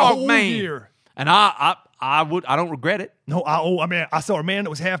see the frog whole man. year. And I don't regret it. No, I saw a man that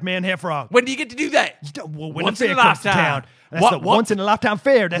was half man, half frog. When do you get to do that? Well, when Once the fair in a comes to lifetime. town. That's What- the what- once in a lifetime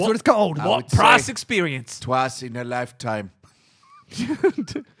fair. That's what it's called. I What would price say- experience? Twice in a lifetime.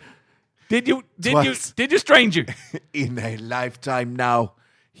 Did you Twice. stranger? In a lifetime now.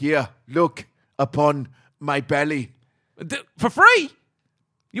 Here, look upon my belly. For free?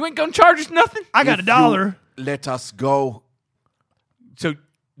 You ain't gonna charge us nothing? I got If $1. you let us go. So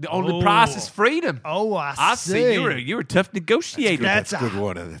The only price is freedom. Oh, I I see. see. You're a tough negotiator. That's That's a- good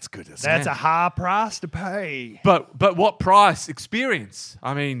water. That's good. That's a high price to pay. But what price? Experience.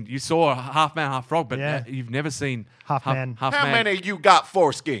 I mean, you saw a half man, half frog, but Yeah. you've never seen Half man. Half How man. many you got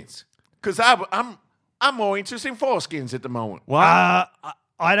foreskins? Because I'm more interested in foreskins at the moment. Well,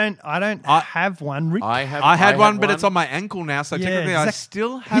 I don't have one. Rick. I had one, but it's on my ankle now, so Yeah, technically I Zach-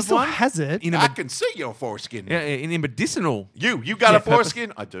 still he have still one. has it. In I a, can see your foreskin. yeah, in a medicinal. You got Yeah, a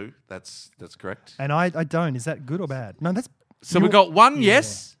foreskin? I do. That's correct. And I don't. Is that good or bad? No, that's. So we you're- got one Yeah.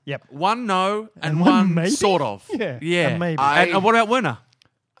 yes, Yep. one no, and one one maybe? sort of. Yeah, yeah, a maybe. And what about Werner?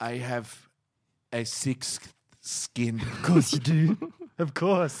 I have a sixth skin. Of course you do. Of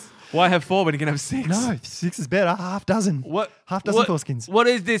course. Why have 4 when you can have 6? No, 6 is better. Half dozen. Half dozen foreskins. What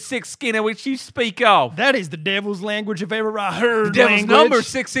is this 6th skin of which you speak of? That is the devil's language if ever I heard. The devil's language. number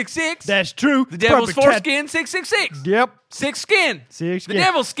 666. That's true. The devil's Perfect cat- foreskin 666. Yep. 6 skin. Six The skin.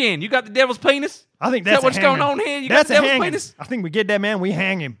 devil's skin. You got the devil's penis? I think Is that's that what's a going hanging. on here? You That's got the a devil's hanging. penis? I think we get that man, we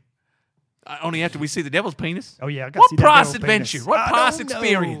hang him. Only after we see the devil's penis. Oh, yeah, I gotta What see that price devil's adventure? penis. What I price don't know.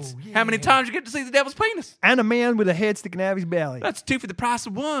 experience? How many Yeah. times you get to see the devil's penis? And a man with a head sticking out of his belly. That's 2 for the price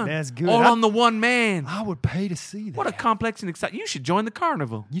of 1. That's good. All I- on the one man. I would pay to see that. What a complex and exciting. You should join the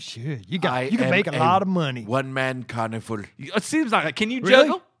carnival. You should. You I can am make a lot of money. One-man carnival. It seems like it. Can you Really?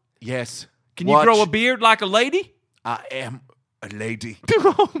 juggle? Yes. Can you Watch. grow a beard like a lady? I am a lady.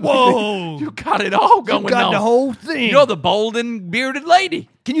 Whoa. You got it all You going got on. the whole thing. You're the bold and bearded lady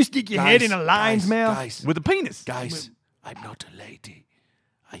Can you stick your head in a lion's mouth? Guys, with a penis. guys, I'm not a lady.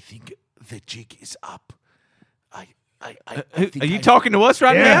 I think the jig is up. I think Are you I- talking to us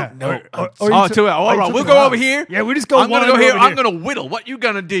right Yeah. now? No, Or- I'm or Oh, you to it. All right, took we'll it go out. over here. Yeah, we just go I'm gonna go wander here. over I'm gonna whittle. What you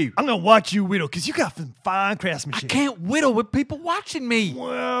gonna do? I'm gonna watch you whittle because you got some fine I craftsmanship. can't whittle with people watching me.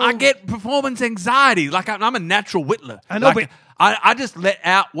 Well- I get performance anxiety. Like I'm a natural whittler. I know, Like, but- I just let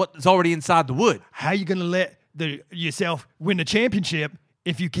out what's already inside the wood. How you gonna let yourself win the championship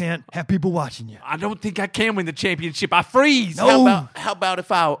if you can't have people watching you? I don't think I can win the championship. I freeze. No. How about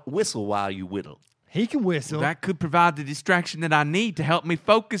if I whistle while you whittle? He can whistle, That could provide the distraction that I need to help me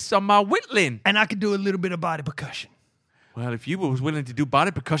focus on my whittling. and I can do a little bit of body percussion. Well, if you was willing to do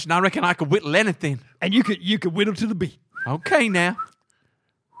body percussion, I reckon I could whittle anything. And you could whittle to the beat. Okay, now.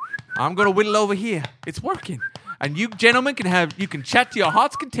 I'm going to whittle over here. It's working. And you gentlemen you can chat to your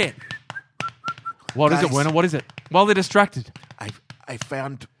heart's content. What is it, Guys. Werner? What is it? While they're distracted. I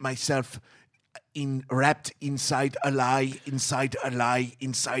found myself wrapped inside a lie, inside a lie,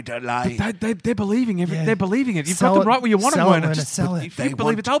 inside a lie. They're believing it. Yeah. They're believing it. You've Sell got them it- right where you want them, sell it, Werner. Werner, Just- sell it. If you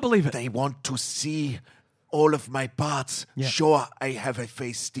believe it, they'll believe it. They want to see all of my parts. Yeah. Sure, I have a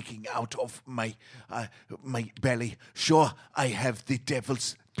face sticking out of my belly. Sure, I have the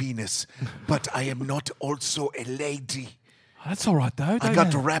devil's penis, but I am not also a lady. That's all right, though. I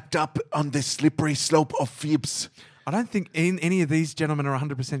got wrapped up on the slippery slope of fibs. I don't think any of these gentlemen are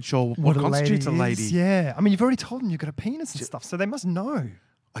 100% sure what What constitutes a lady. is, yeah. I mean, you've already told them you've got a penis and stuff, so they must know.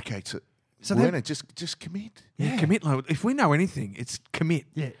 Okay, So Werner, just commit. Yeah, commit. Like, if we know anything, it's commit.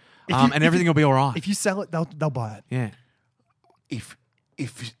 Yeah. And everything will be all right. If you sell it, they'll buy it. Yeah. If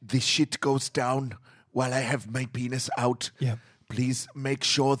the shit goes down while I have my penis out, Yeah. please make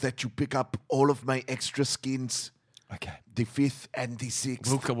sure that you pick up all of my extra skins, Okay. the 5th and the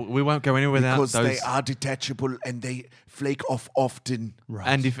 6th. We won't go anywhere without because those. they are detachable and they flake off often. Right.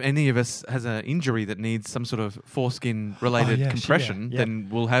 And if any of us has an injury that needs some sort of foreskin-related Oh, yeah, compression, yeah. then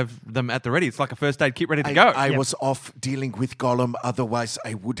we'll have them at the ready. It's like a first aid kit ready to I, go. I Yep. was off dealing with Gollum, otherwise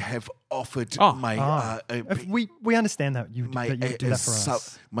I would have offered Oh. my If we understand that you my that you would do that for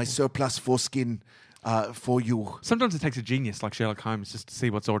us. my surplus foreskin for you. Sometimes it takes a genius like Sherlock Holmes just to see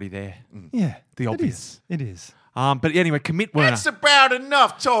what's already there. Yeah. The obvious. It is. But anyway, commit, Werner. That's about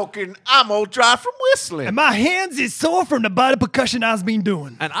enough talking. I'm all dry from whistling. And my hands is sore from the body percussion I've been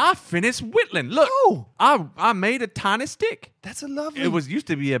doing. And I finished whittling. Look, Oh. I made a tiny stick. That's a lovely. It was used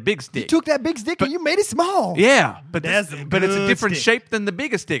to be a big stick. You took that big stick and you made it small. Yeah, but That's a but it's a good different stick. shape than the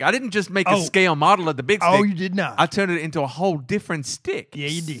bigger stick. I didn't just make a Oh. scale model of the big stick. Oh, you did not. I turned it into a whole different stick. Yeah,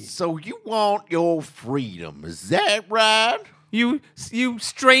 you did. So you want your freedom, is that right? You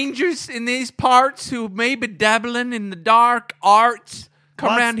strangers in these parts who may be dabbling in the dark arts, come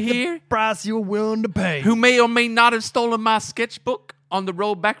What's around the here, price you're willing to pay? who may or may not have stolen my sketchbook on the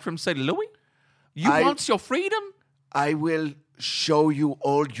road back from St. Louis. You I- want your freedom? I will show you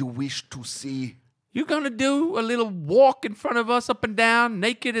all you wish to see. You gonna do a little walk in front of us up and down,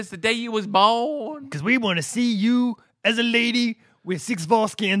 naked as the day you was born? Because we want to see you as a lady with 6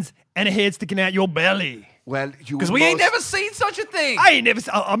 foreskins and a head sticking out your belly. Well, you Because we ain't most- never seen such a thing. I ain't never.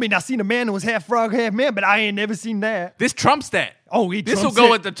 I mean, I seen a man who was half frog, half man, but I ain't never seen that. This trumps that. Oh, This will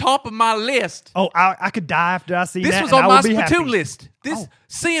go at the top of my list. Oh, I could die after I see This that. was and on I my will be Splatoon happy. list. This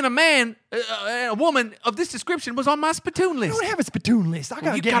seeing a man, a woman of this description was on my Splatoon I list. don't have a Splatoon list. I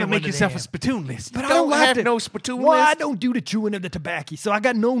gotta You get gotta me make one of yourself a them. Splatoon list. But I Don't don't like have to. no Splatoon Well, I list? don't do the chewing of the tobacco, so I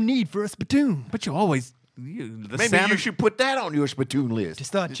got no need for a Splatoon. But you always the Maybe sound you of- should put that on your Splatoon list. To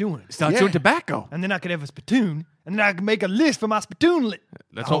start chewing. start Yeah. chewing tobacco. And then I could have a Splatoon, and then I could make a list for my Splatoon list.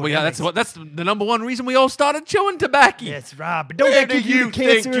 That's what we. That's the number one reason we all started chewing tobacco. That's right. But don't Where that do give you you the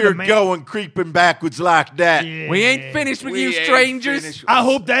cancer think of the you're man? going creeping backwards like that? Yeah. We ain't finished with We you, ain't strangers. finished. I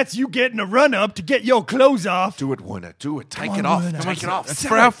hope that's you getting a run up to get your clothes off. Do it, Werner. Do it. Take Come it on, off. Werner. Take it off. That's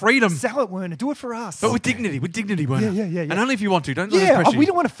for our freedom. Sell it, Werner. Do it for us. But with dignity, Werner. Yeah. And only if you want to. Don't let us yeah, pressure we you.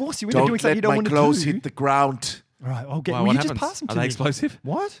 don't want to force you into Don't doing something you let don't my want to clothes do. hit the ground. Right, okay. Why, Well, what you just happens? pass them to Are they me. explosive?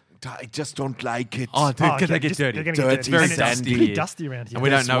 What? I just don't like it. Oh, dude, Oh, because they okay, get just- dirty. they're gonna Dirty, get It's very and dusty. pretty here. dusty around here. And we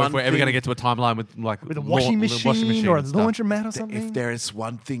don't There's know if one we're ever going to thing- get to a timeline with like with a the washing washing machine or a and stuff. laundromat or something. If there is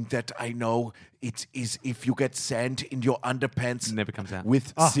one thing that I know, it is if you get sand in your underpants, It never comes out.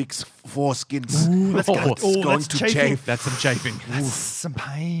 with 6 foreskins. that's Oh, got- it's going that's to chafing. chafe. That's some chafing. That's some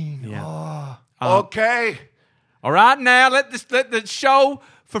pain. Yeah. Oh. Okay. All right, now let the show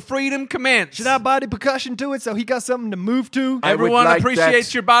for freedom commence. Should I body percussion to it so he got something to move to? I would Everyone like appreciates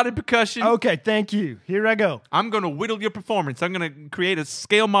that. your body percussion. Okay, thank you. Here I go. I'm going to whittle your performance. I'm going to create a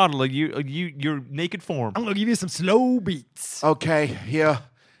scale model of your naked form. I'm gonna give you some slow beats. Okay, here.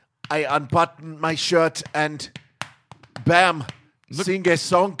 I unbutton my shirt and bam. Sing a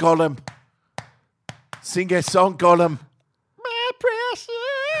song, Gollum. Sing a song, Gollum. My precious,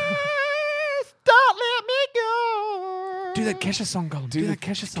 don't let me go. Do that Kesha song, Gollum. Do that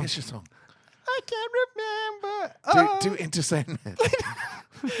Kesha song. Kesha song. I can't remember. Do Enter Sandman.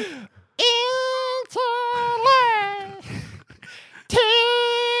 Into life.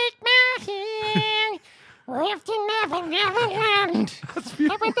 Take my hand. Live to Neverland. That's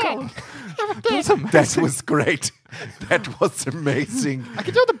beautiful. That was great. That was amazing. I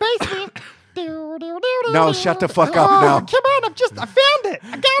can do the bass riff. No, shut the fuck up now. Come on, I found it.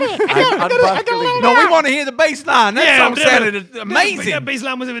 I got it. I'm unbuckling. No, we want to hear the bass line. That song sounded That amazing. bass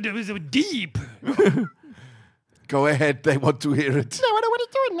line was deep. Go ahead. They want to hear it. No, I don't want to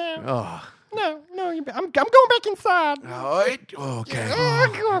do it now. Oh. No, I'm going back inside. Okay.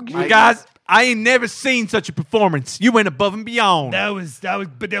 You guys, I ain't never seen such a performance. You went above and beyond. That was,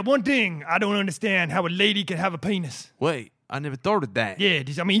 but that one thing I don't understand how a lady can have a penis. Wait, I never thought of that. Yeah,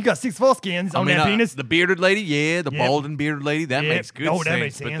 you got 6 foreskins on that penis. The bearded lady, yeah, the Yep. bald and bearded lady, that Yep. makes good Oh, sense. that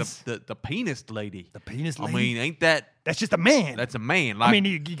makes sense. But the penis lady. The penis I lady? mean, ain't that, That's just a man. that's a man. Like, I mean,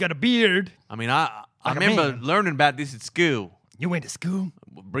 you got a beard. I like a remember man. learning about this at school, You went to school.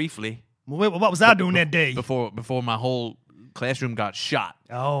 briefly, Well, what was I doing that day? before my whole classroom got shot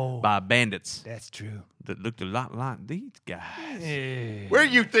Oh, by bandits that's true. that looked a lot like these guys. Where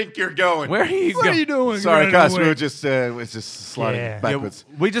you think you're going? Where are you What going? are you doing? Sorry, Running guys. away? We were just sliding Yeah. Yeah, backwards.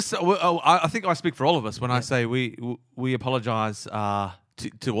 we just. I think I speak for all of us when I say we apologise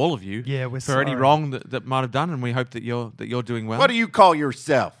to all of you. Yeah, we're for any sorry. wrong that might have done, and we hope that you're doing well. What do you call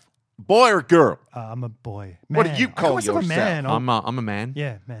yourself? Boy or girl? I'm a boy. What do Man. you I call myself a yourself? man. I'm a man.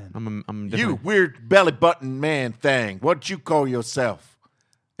 Yeah, man. I'm You different. weird belly button man thing. What you call yourself?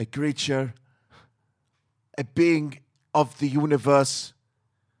 A creature? A being of the universe?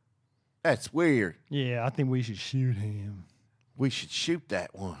 That's weird. Yeah, I think we should shoot him. We should shoot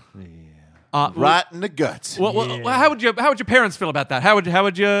that one. Right. In the guts. Well, how would your parents feel about that? How would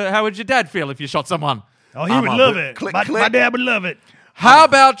your dad feel if you shot someone? Oh, he I'm would a love bit- it. click, my click. dad would love it. How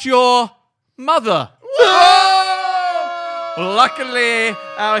about your mother? Luckily,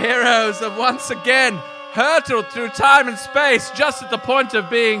 our heroes have once again hurtled through time and space just at the point of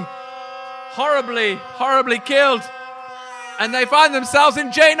being horribly, horribly killed. And they find themselves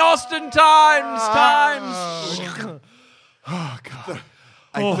in Jane Austen times.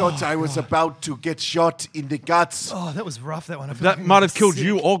 I thought I was about to get shot in the guts. Oh, that was rough, that one. I feel That like I'm might have sick. killed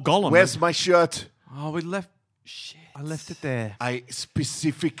you or Gollum. Where's my shirt? Oh, we left. Shit. I left it there. I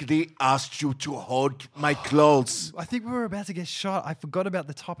specifically asked you to hold my clothes. I think we were about to get shot. I forgot about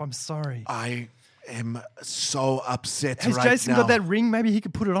the top. I'm sorry. I am so upset Has right Jason now. got that ring? Maybe he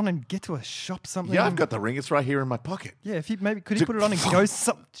could put it on and get to a shop something. Yeah, I've got the ring. It's right here in my pocket. Yeah, if he maybe could he put it on and go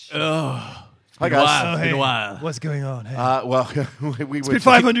some. Hi, guys. Wow. Oh, been a while. What's going on? Hey. Well, we it's were been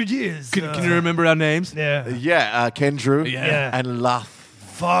 500 years. Can you remember our names? Yeah. Yeah, Kendrew Yeah. and Lath.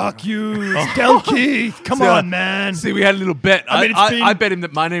 Fuck you. It's Del Keith. Come on, man. See, we had a little bet. I mean, it's been- I bet him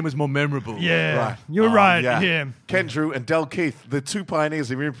that my name was more memorable. Yeah. Right. You're right. Yeah. Yeah. Ken Drew and Del Keith, the two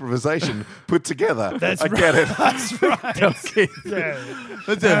pioneers of improvisation put together. That's I get it. That's right. Yeah.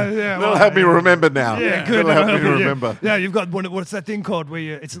 That's Yeah, it. yeah, That'll well, help me yeah. remember now. Yeah, good. That'll help me Yeah. remember. Yeah, you've got what's that thing called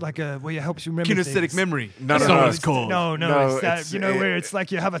where it's like where it helps you remember Kinesthetic things. memory. No, That's no, not no. what it's called. No, No, it's that, it's, where it's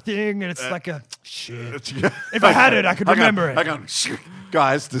like you have a thing and it's like a shit. Yeah. If I had it, I could remember it. Hang on.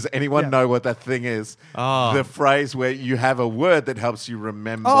 Guys, does anyone Yeah. know what that thing is? Ah. The phrase where you have a word that helps you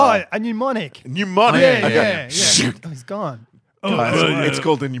remember. Oh, a mnemonic. Mnemonic. Yeah, Okay. yeah. Shoot. Oh, he's gone. Guys, it's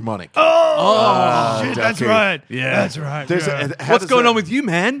called a mnemonic. Oh, shit, that's okay. right. Yeah. That's right. There's yeah. how What's does going that- on with you,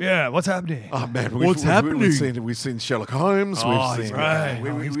 man? Yeah, what's happening? Oh man, What's happening? We've seen Sherlock Holmes. Oh, we've he's seen. right. We,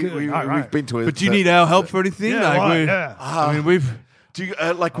 Oh, we, he's we, good. we, All right. We've been to it. But do you need our help for anything? Yeah, Like, right, we- yeah. I mean, we've. Do you,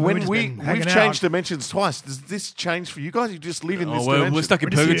 like we've when just we've been hanging changed out. dimensions twice? Does this change for you guys? You just live in this Oh, we're dimension? stuck in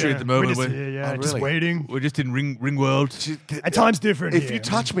We're just purgatory here. at the moment. We're just We're, here, yeah, Oh, just really? waiting. we're just in ring world. At times different. If here. you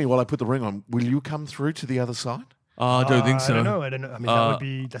touch me while I put the ring on, will you come through to the other side? I don't think so. I don't know. I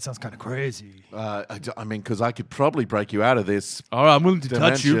mean, that sounds kind of crazy. I mean, because I could probably break you out of this. All right, I'm willing to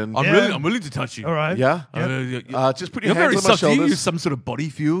touch you. Dimension. I'm willing to touch you. All right. Yeah. Yeah. Just put your You're very hands on my soft. Do you shoulders. use some sort of body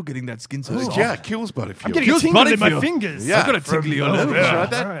fuel getting that skin so soft? Yeah, it kills body fuel. I'm getting a Kills tingle body in my feel. fingers. Yeah. I've got a tickly on Oh, that. yeah. Try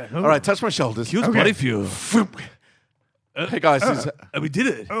that? All right. All right, touch my shoulders. Kills Okay. body fuel. Hey guys, this is, We did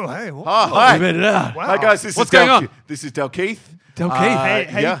it. Oh, hey. hi. We made it out. Wow. Hi guys, this What's is Del going on? This is Del Keith. Del Keith.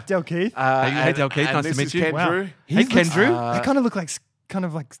 Hey, yeah. Del Keith. Hey, Del Keith, and nice to this meet is you. Ken Wow. Drew. Hey, Ken Drew. They kind of look like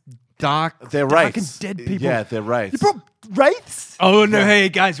Dark. They're Dark wraiths. and dead people. Yeah, they're wraiths. You brought wraiths? Oh, no. Hey,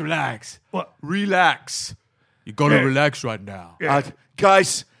 guys, relax. What? Relax. You got to Yeah. relax right now.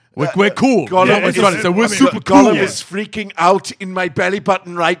 Guys, We're cool. Gollum Yeah, is- that's right. So we're I mean, super Gollum cool. is freaking out in my belly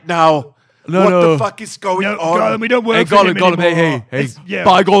button right now. No, what no. the fuck is going No, on? Gollum, we don't work Hey, for him Gollum, hey, anymore. hey. It's- yeah.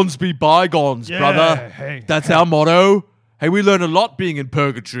 Bygones be bygones, Yeah, brother. hey. That's our motto. Hey, we learn a lot being in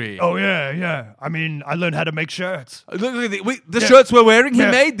purgatory. Oh, yeah. I mean, I learned how to make shirts. Look at the shirts we're wearing. He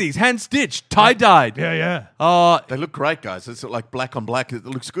Yeah. made these, hand stitched, tie dyed. Yeah. They look great, guys. It's like black on black. It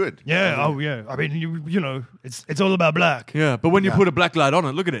looks good. Yeah. Oh, yeah. I mean, you know, it's all about black. Yeah, but when you put a black light on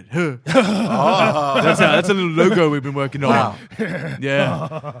it, look at it. That's a little logo we've been working on. Wow.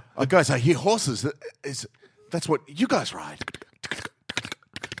 Yeah. Guys, I hear horses. That's what you guys ride.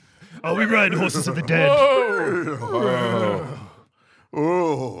 Oh, we ride horses of the dead.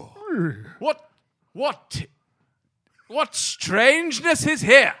 Oh. What strangeness is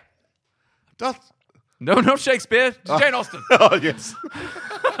here? Doth- No, not Shakespeare. Jane Austen. Oh, yes.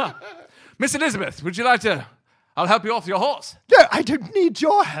 Miss Elizabeth, would you like to? I'll help you off your horse. No, I don't need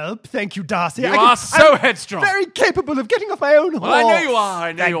your help. Thank you, Darcy. You are so headstrong. Very capable of getting off my own horse. Well, I know you are.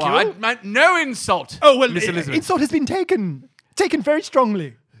 I know Thank you are. you. I meant no insult. Oh, well, Miss Elizabeth. insult has been taken very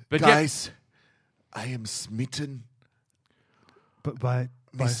strongly. But yet, Guys, I am smitten. But by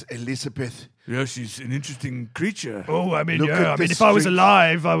Miss Elizabeth. yeah, she's an interesting creature. oh, I mean, Look yeah. at I mean, the if I was strength.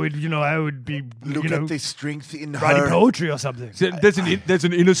 alive, I would be, Look at the strength in writing her. poetry or something. There's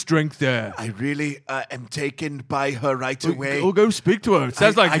an inner strength there. I really am taken by her right away. We'll go speak to her. It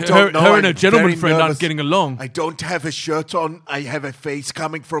sounds like I her, don't know. her and her I'm gentleman very friend nervous. aren't getting along. I don't have a shirt on. I have a face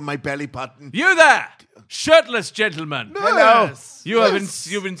coming from my belly button. You there, shirtless gentleman. Hello.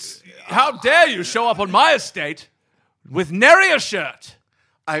 You've been. How dare you show up on my estate with nary a shirt?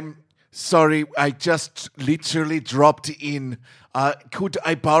 I'm sorry. I just literally dropped in. Could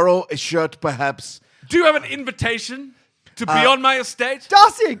I borrow a shirt, perhaps? Do you have an invitation to be on my estate?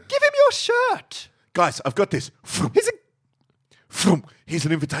 Darcy, give him your shirt. Guys, I've got this. He's a Here's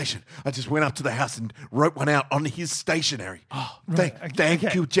an invitation. I just went up to the house and wrote one out on his stationery. Thank okay.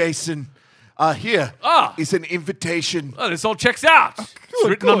 you, Jason. Here is an invitation. Well, this all checks out. It's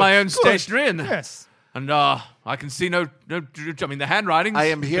written on my own good. stationery, and yes. I can see no. I mean, the handwriting. I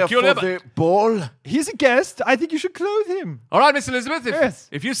am here peculiar, for the ball. He's a guest. I think you should clothe him. All right, Miss Elizabeth. Yes.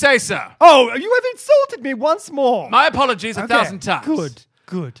 If you say so. Oh, you have insulted me once more. My apologies Okay, 1,000 times.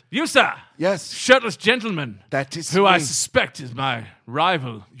 Good. You, sir. Yes, Shirtless gentleman. that is Who I me. suspect is my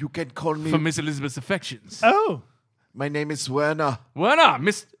rival You can call me. for Miss Elizabeth's affections. Oh, My name is Werner. Werner,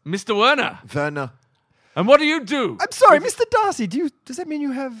 Mr. Werner. Werner. And what do you do? I'm sorry, Mr. Darcy. Does that mean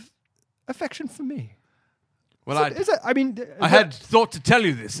you have affection for me? Well, I I had thought to tell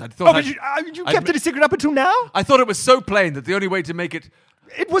you this. I Oh, thought but you kept it a secret up until now. I thought it was so plain that the only way to make it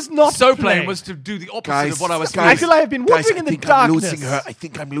It was not so plain was to do the opposite Guys, of what I was I doing. feel I have been guys, wandering I in the think I'm darkness. losing her. I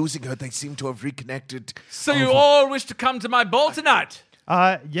think I'm losing her. They seem to have reconnected. So you all wish to come to my ball tonight?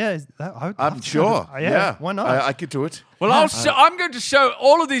 Yeah, I'm sure. Yeah, why not? I could do it. Well, I'm going to show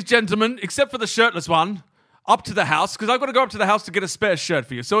all of these gentlemen, except for the shirtless one. up to the house, because I've got to go up to the house to get a spare shirt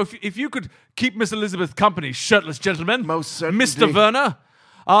for you. So if you could keep Miss Elizabeth company, shirtless gentleman, Most certainly. Mr. Werner,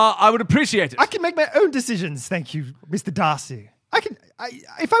 I would appreciate it. I can make my own decisions, thank you, Mr. Darcy.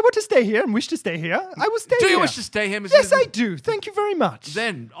 If I want to stay here and wish to stay here, I will stay Do here. you wish to stay here, Miss Yes, I Elizabeth? do. Thank you very much.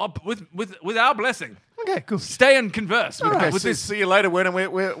 Then, with our blessing, Okay, cool. stay and converse with, Okay, with so this. see you later, Werner.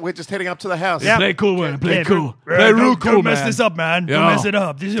 We're just heading up to the house. Yeah. Play cool, Werner. Play Yeah, cool. but- Play real don't cool, mess man. this up, man. Yeah. Don't mess it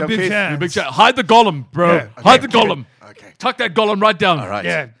up. This is a Okay, big chance. Big chat. Hide the golem, bro. Yeah, Hide the okay, golem. Okay. Tuck that golem right down. All right.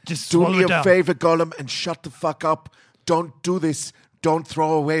 Yeah, just Do swallow me it a down. favor, Gollum, and shut the fuck up. Don't do this. Don't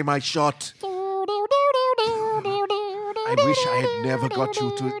throw away my shot. I wish I had never got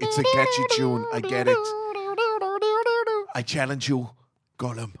you to. It's a catchy tune. I get it. I challenge you,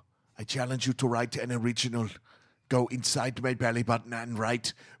 Gollum. I challenge you to write an original. Go inside my belly button and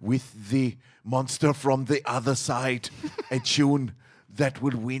write with the monster from the other side a tune that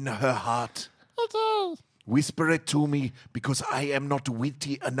will win her heart. Okay. Whisper it to me because I am not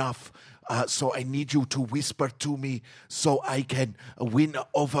witty enough. So I need you to whisper to me so I can win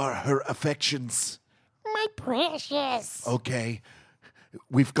over her affections. My precious. Okay,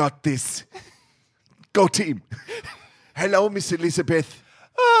 we've got this. Go team. Hello, Miss Elizabeth.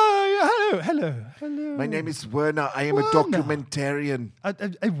 Hello. My name is Werner. I am a Werner. documentarian.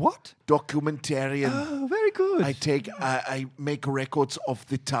 A what? Documentarian. Oh, very good. I make records of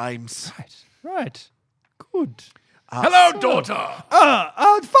the times. Right. Good. Hello, daughter.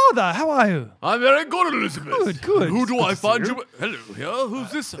 Father, how are you? I'm very good, Elizabeth. Good. Who do Good I to find see you? Hello, here.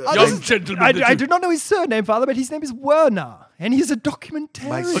 Who's this This young is- gentleman? I that you- do not know his surname, Father, but his name is Werner, and he's a My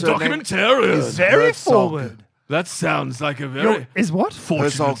documentarian. A surname documentarian. is Very Herzog. forward. That sounds like a very Is what?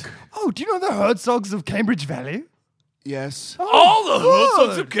 fortunate. Herzog. Oh, do you know the Herzogs of Cambridge Valley? Yes. All the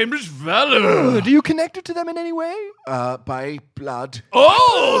Herzogs good. of Cambridge Valley. Good. Are you connected to them in any way? By blood.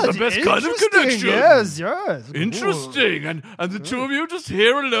 Oh, the Good. best kind of Interesting. connection. Yes. Interesting. And the two of you just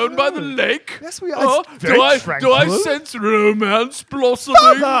here alone by the lake? Yes, we are. Oh, It's very do I tranquil. sense romance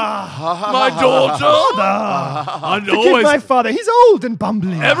blossoming? My daughter? And Forgive always, my father. He's old and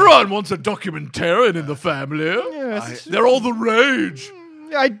bumbling. everyone wants a documentarian in the family. Yes. They're all the rage.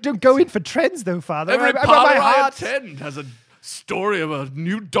 I don't go in for trends, though, Father. Every I got parlor my I heart. attend has a story of a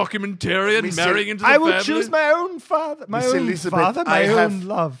new documentarian Mr. marrying into the I will family. choose my own father. My Miss own Elizabeth, father. My I own have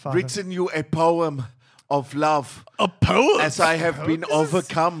love, Father. written you a poem of love a poet. as I have been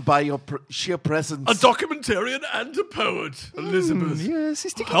overcome by your sheer presence. A documentarian and a poet, Elizabeth. Yes,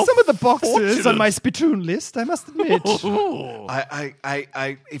 he's ticking How some of the boxes fortunate. on my spittoon list, I must admit. Oh.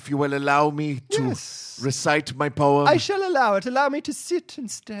 I, if you will allow me to Yes. recite my poem. I shall allow it. Allow me to sit and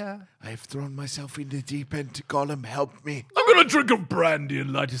stare. I have thrown myself in the deep end. Gollum, help me. I'm gonna drink a brandy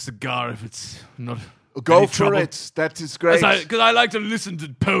and light a cigar if it's not. Go any for trouble. it. That is great. Because I like to listen to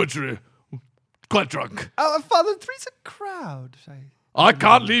poetry. Quite drunk. Oh, Father, three's a crowd. I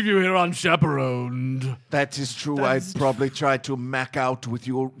can't leave you here unchaperoned. That is true. That's- I'd probably try to mac out with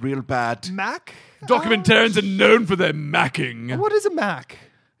you real bad. Mac? Documentarians are known for their macking. What is a Mac?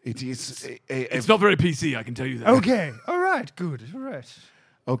 It is It's not very PC, I can tell you that. Okay. All right. Good. All right.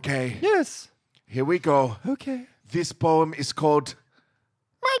 okay. Yes. Here we go. Okay. This poem is called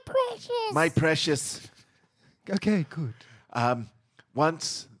My precious. My Precious. Okay. Good.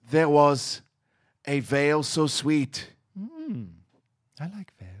 Once there was a veil so sweet. I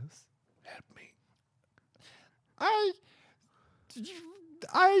like veils. Help me.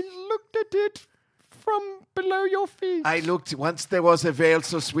 I looked at it from below your feet. Once there was a veil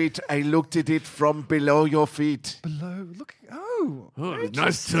so sweet, I looked at it from below your feet. Below. Look. Oh. Oh, very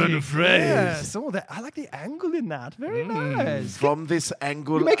nice turn of interesting. phrase. Yes. Oh, I like the angle in that. Very nice. From this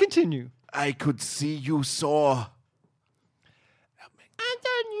angle, You may continue. I could see you soar. And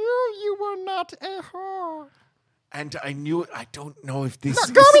I knew you were not a whore. And I knew, I don't know if this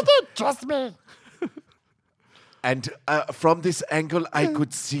Go is... with it, trust me. And from this angle, I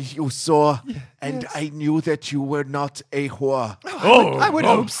could see you soar. And yes. I knew that you were not a whore. I would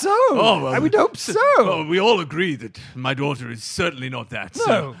hope so. well, I would hope so. Oh, we all agree that my daughter is certainly not that. No.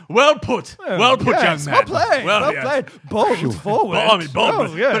 So, well put. well put, Yes, young man. Well played. Well yes. played. Bold forward. Well, I mean, bold, Oh,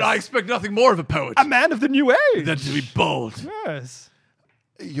 but, yes. but I expect nothing more of a poet A man of the new age. than to be bold. Yes.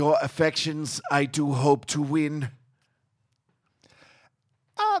 Your affections I do hope to win.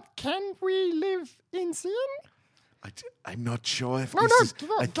 Can we live in sin? I'm not sure if No, this no, is... do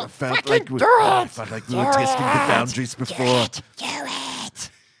it. I felt Fucking like we, do I it. felt like we were testing the boundaries before. Do it.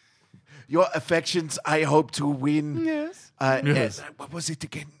 Your affections I hope to win. Yes. Yes. What was it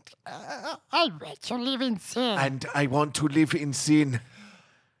again? I bet you live in sin. And I want to live in sin.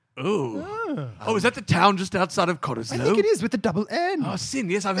 Oh. Oh, is that the town just outside of I Cottesloe? think it is with the double N. Oh, Sin,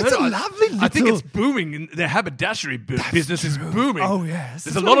 yes, I've heard It's of a it. lovely I think little- it's booming. And their haberdashery business is booming. Oh, yes.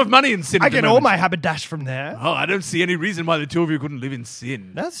 There's a lot of money in Sin. I at the get all moment. my haberdash from there. Oh, I don't see any reason why the two of you couldn't live in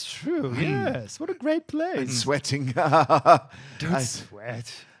Sin. That's true. Yes. What a great place. Sweating. Don't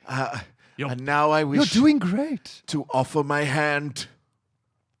sweat. And now I You're wish doing great. to offer my hand.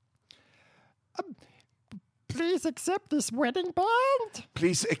 Please accept this wedding band.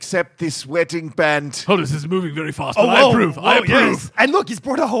 Please accept this wedding band. Oh, this is moving very fast, but I approve. I approve. Yes. And look, he's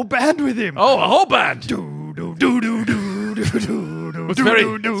brought a whole band with him. Oh, a whole band. Do, do, do, do, do, do, do, do, It's do, very,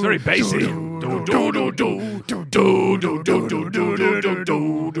 do, do, it's very bassy. do, do, do, do, do, do, do, do, do, do, do,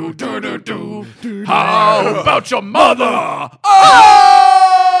 do, do, do, do. How about your mother? Oh!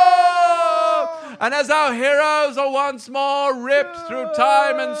 And as our heroes are once more ripped through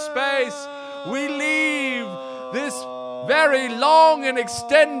time and space, we leave this very long and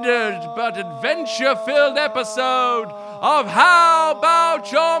extended but adventure-filled episode of How About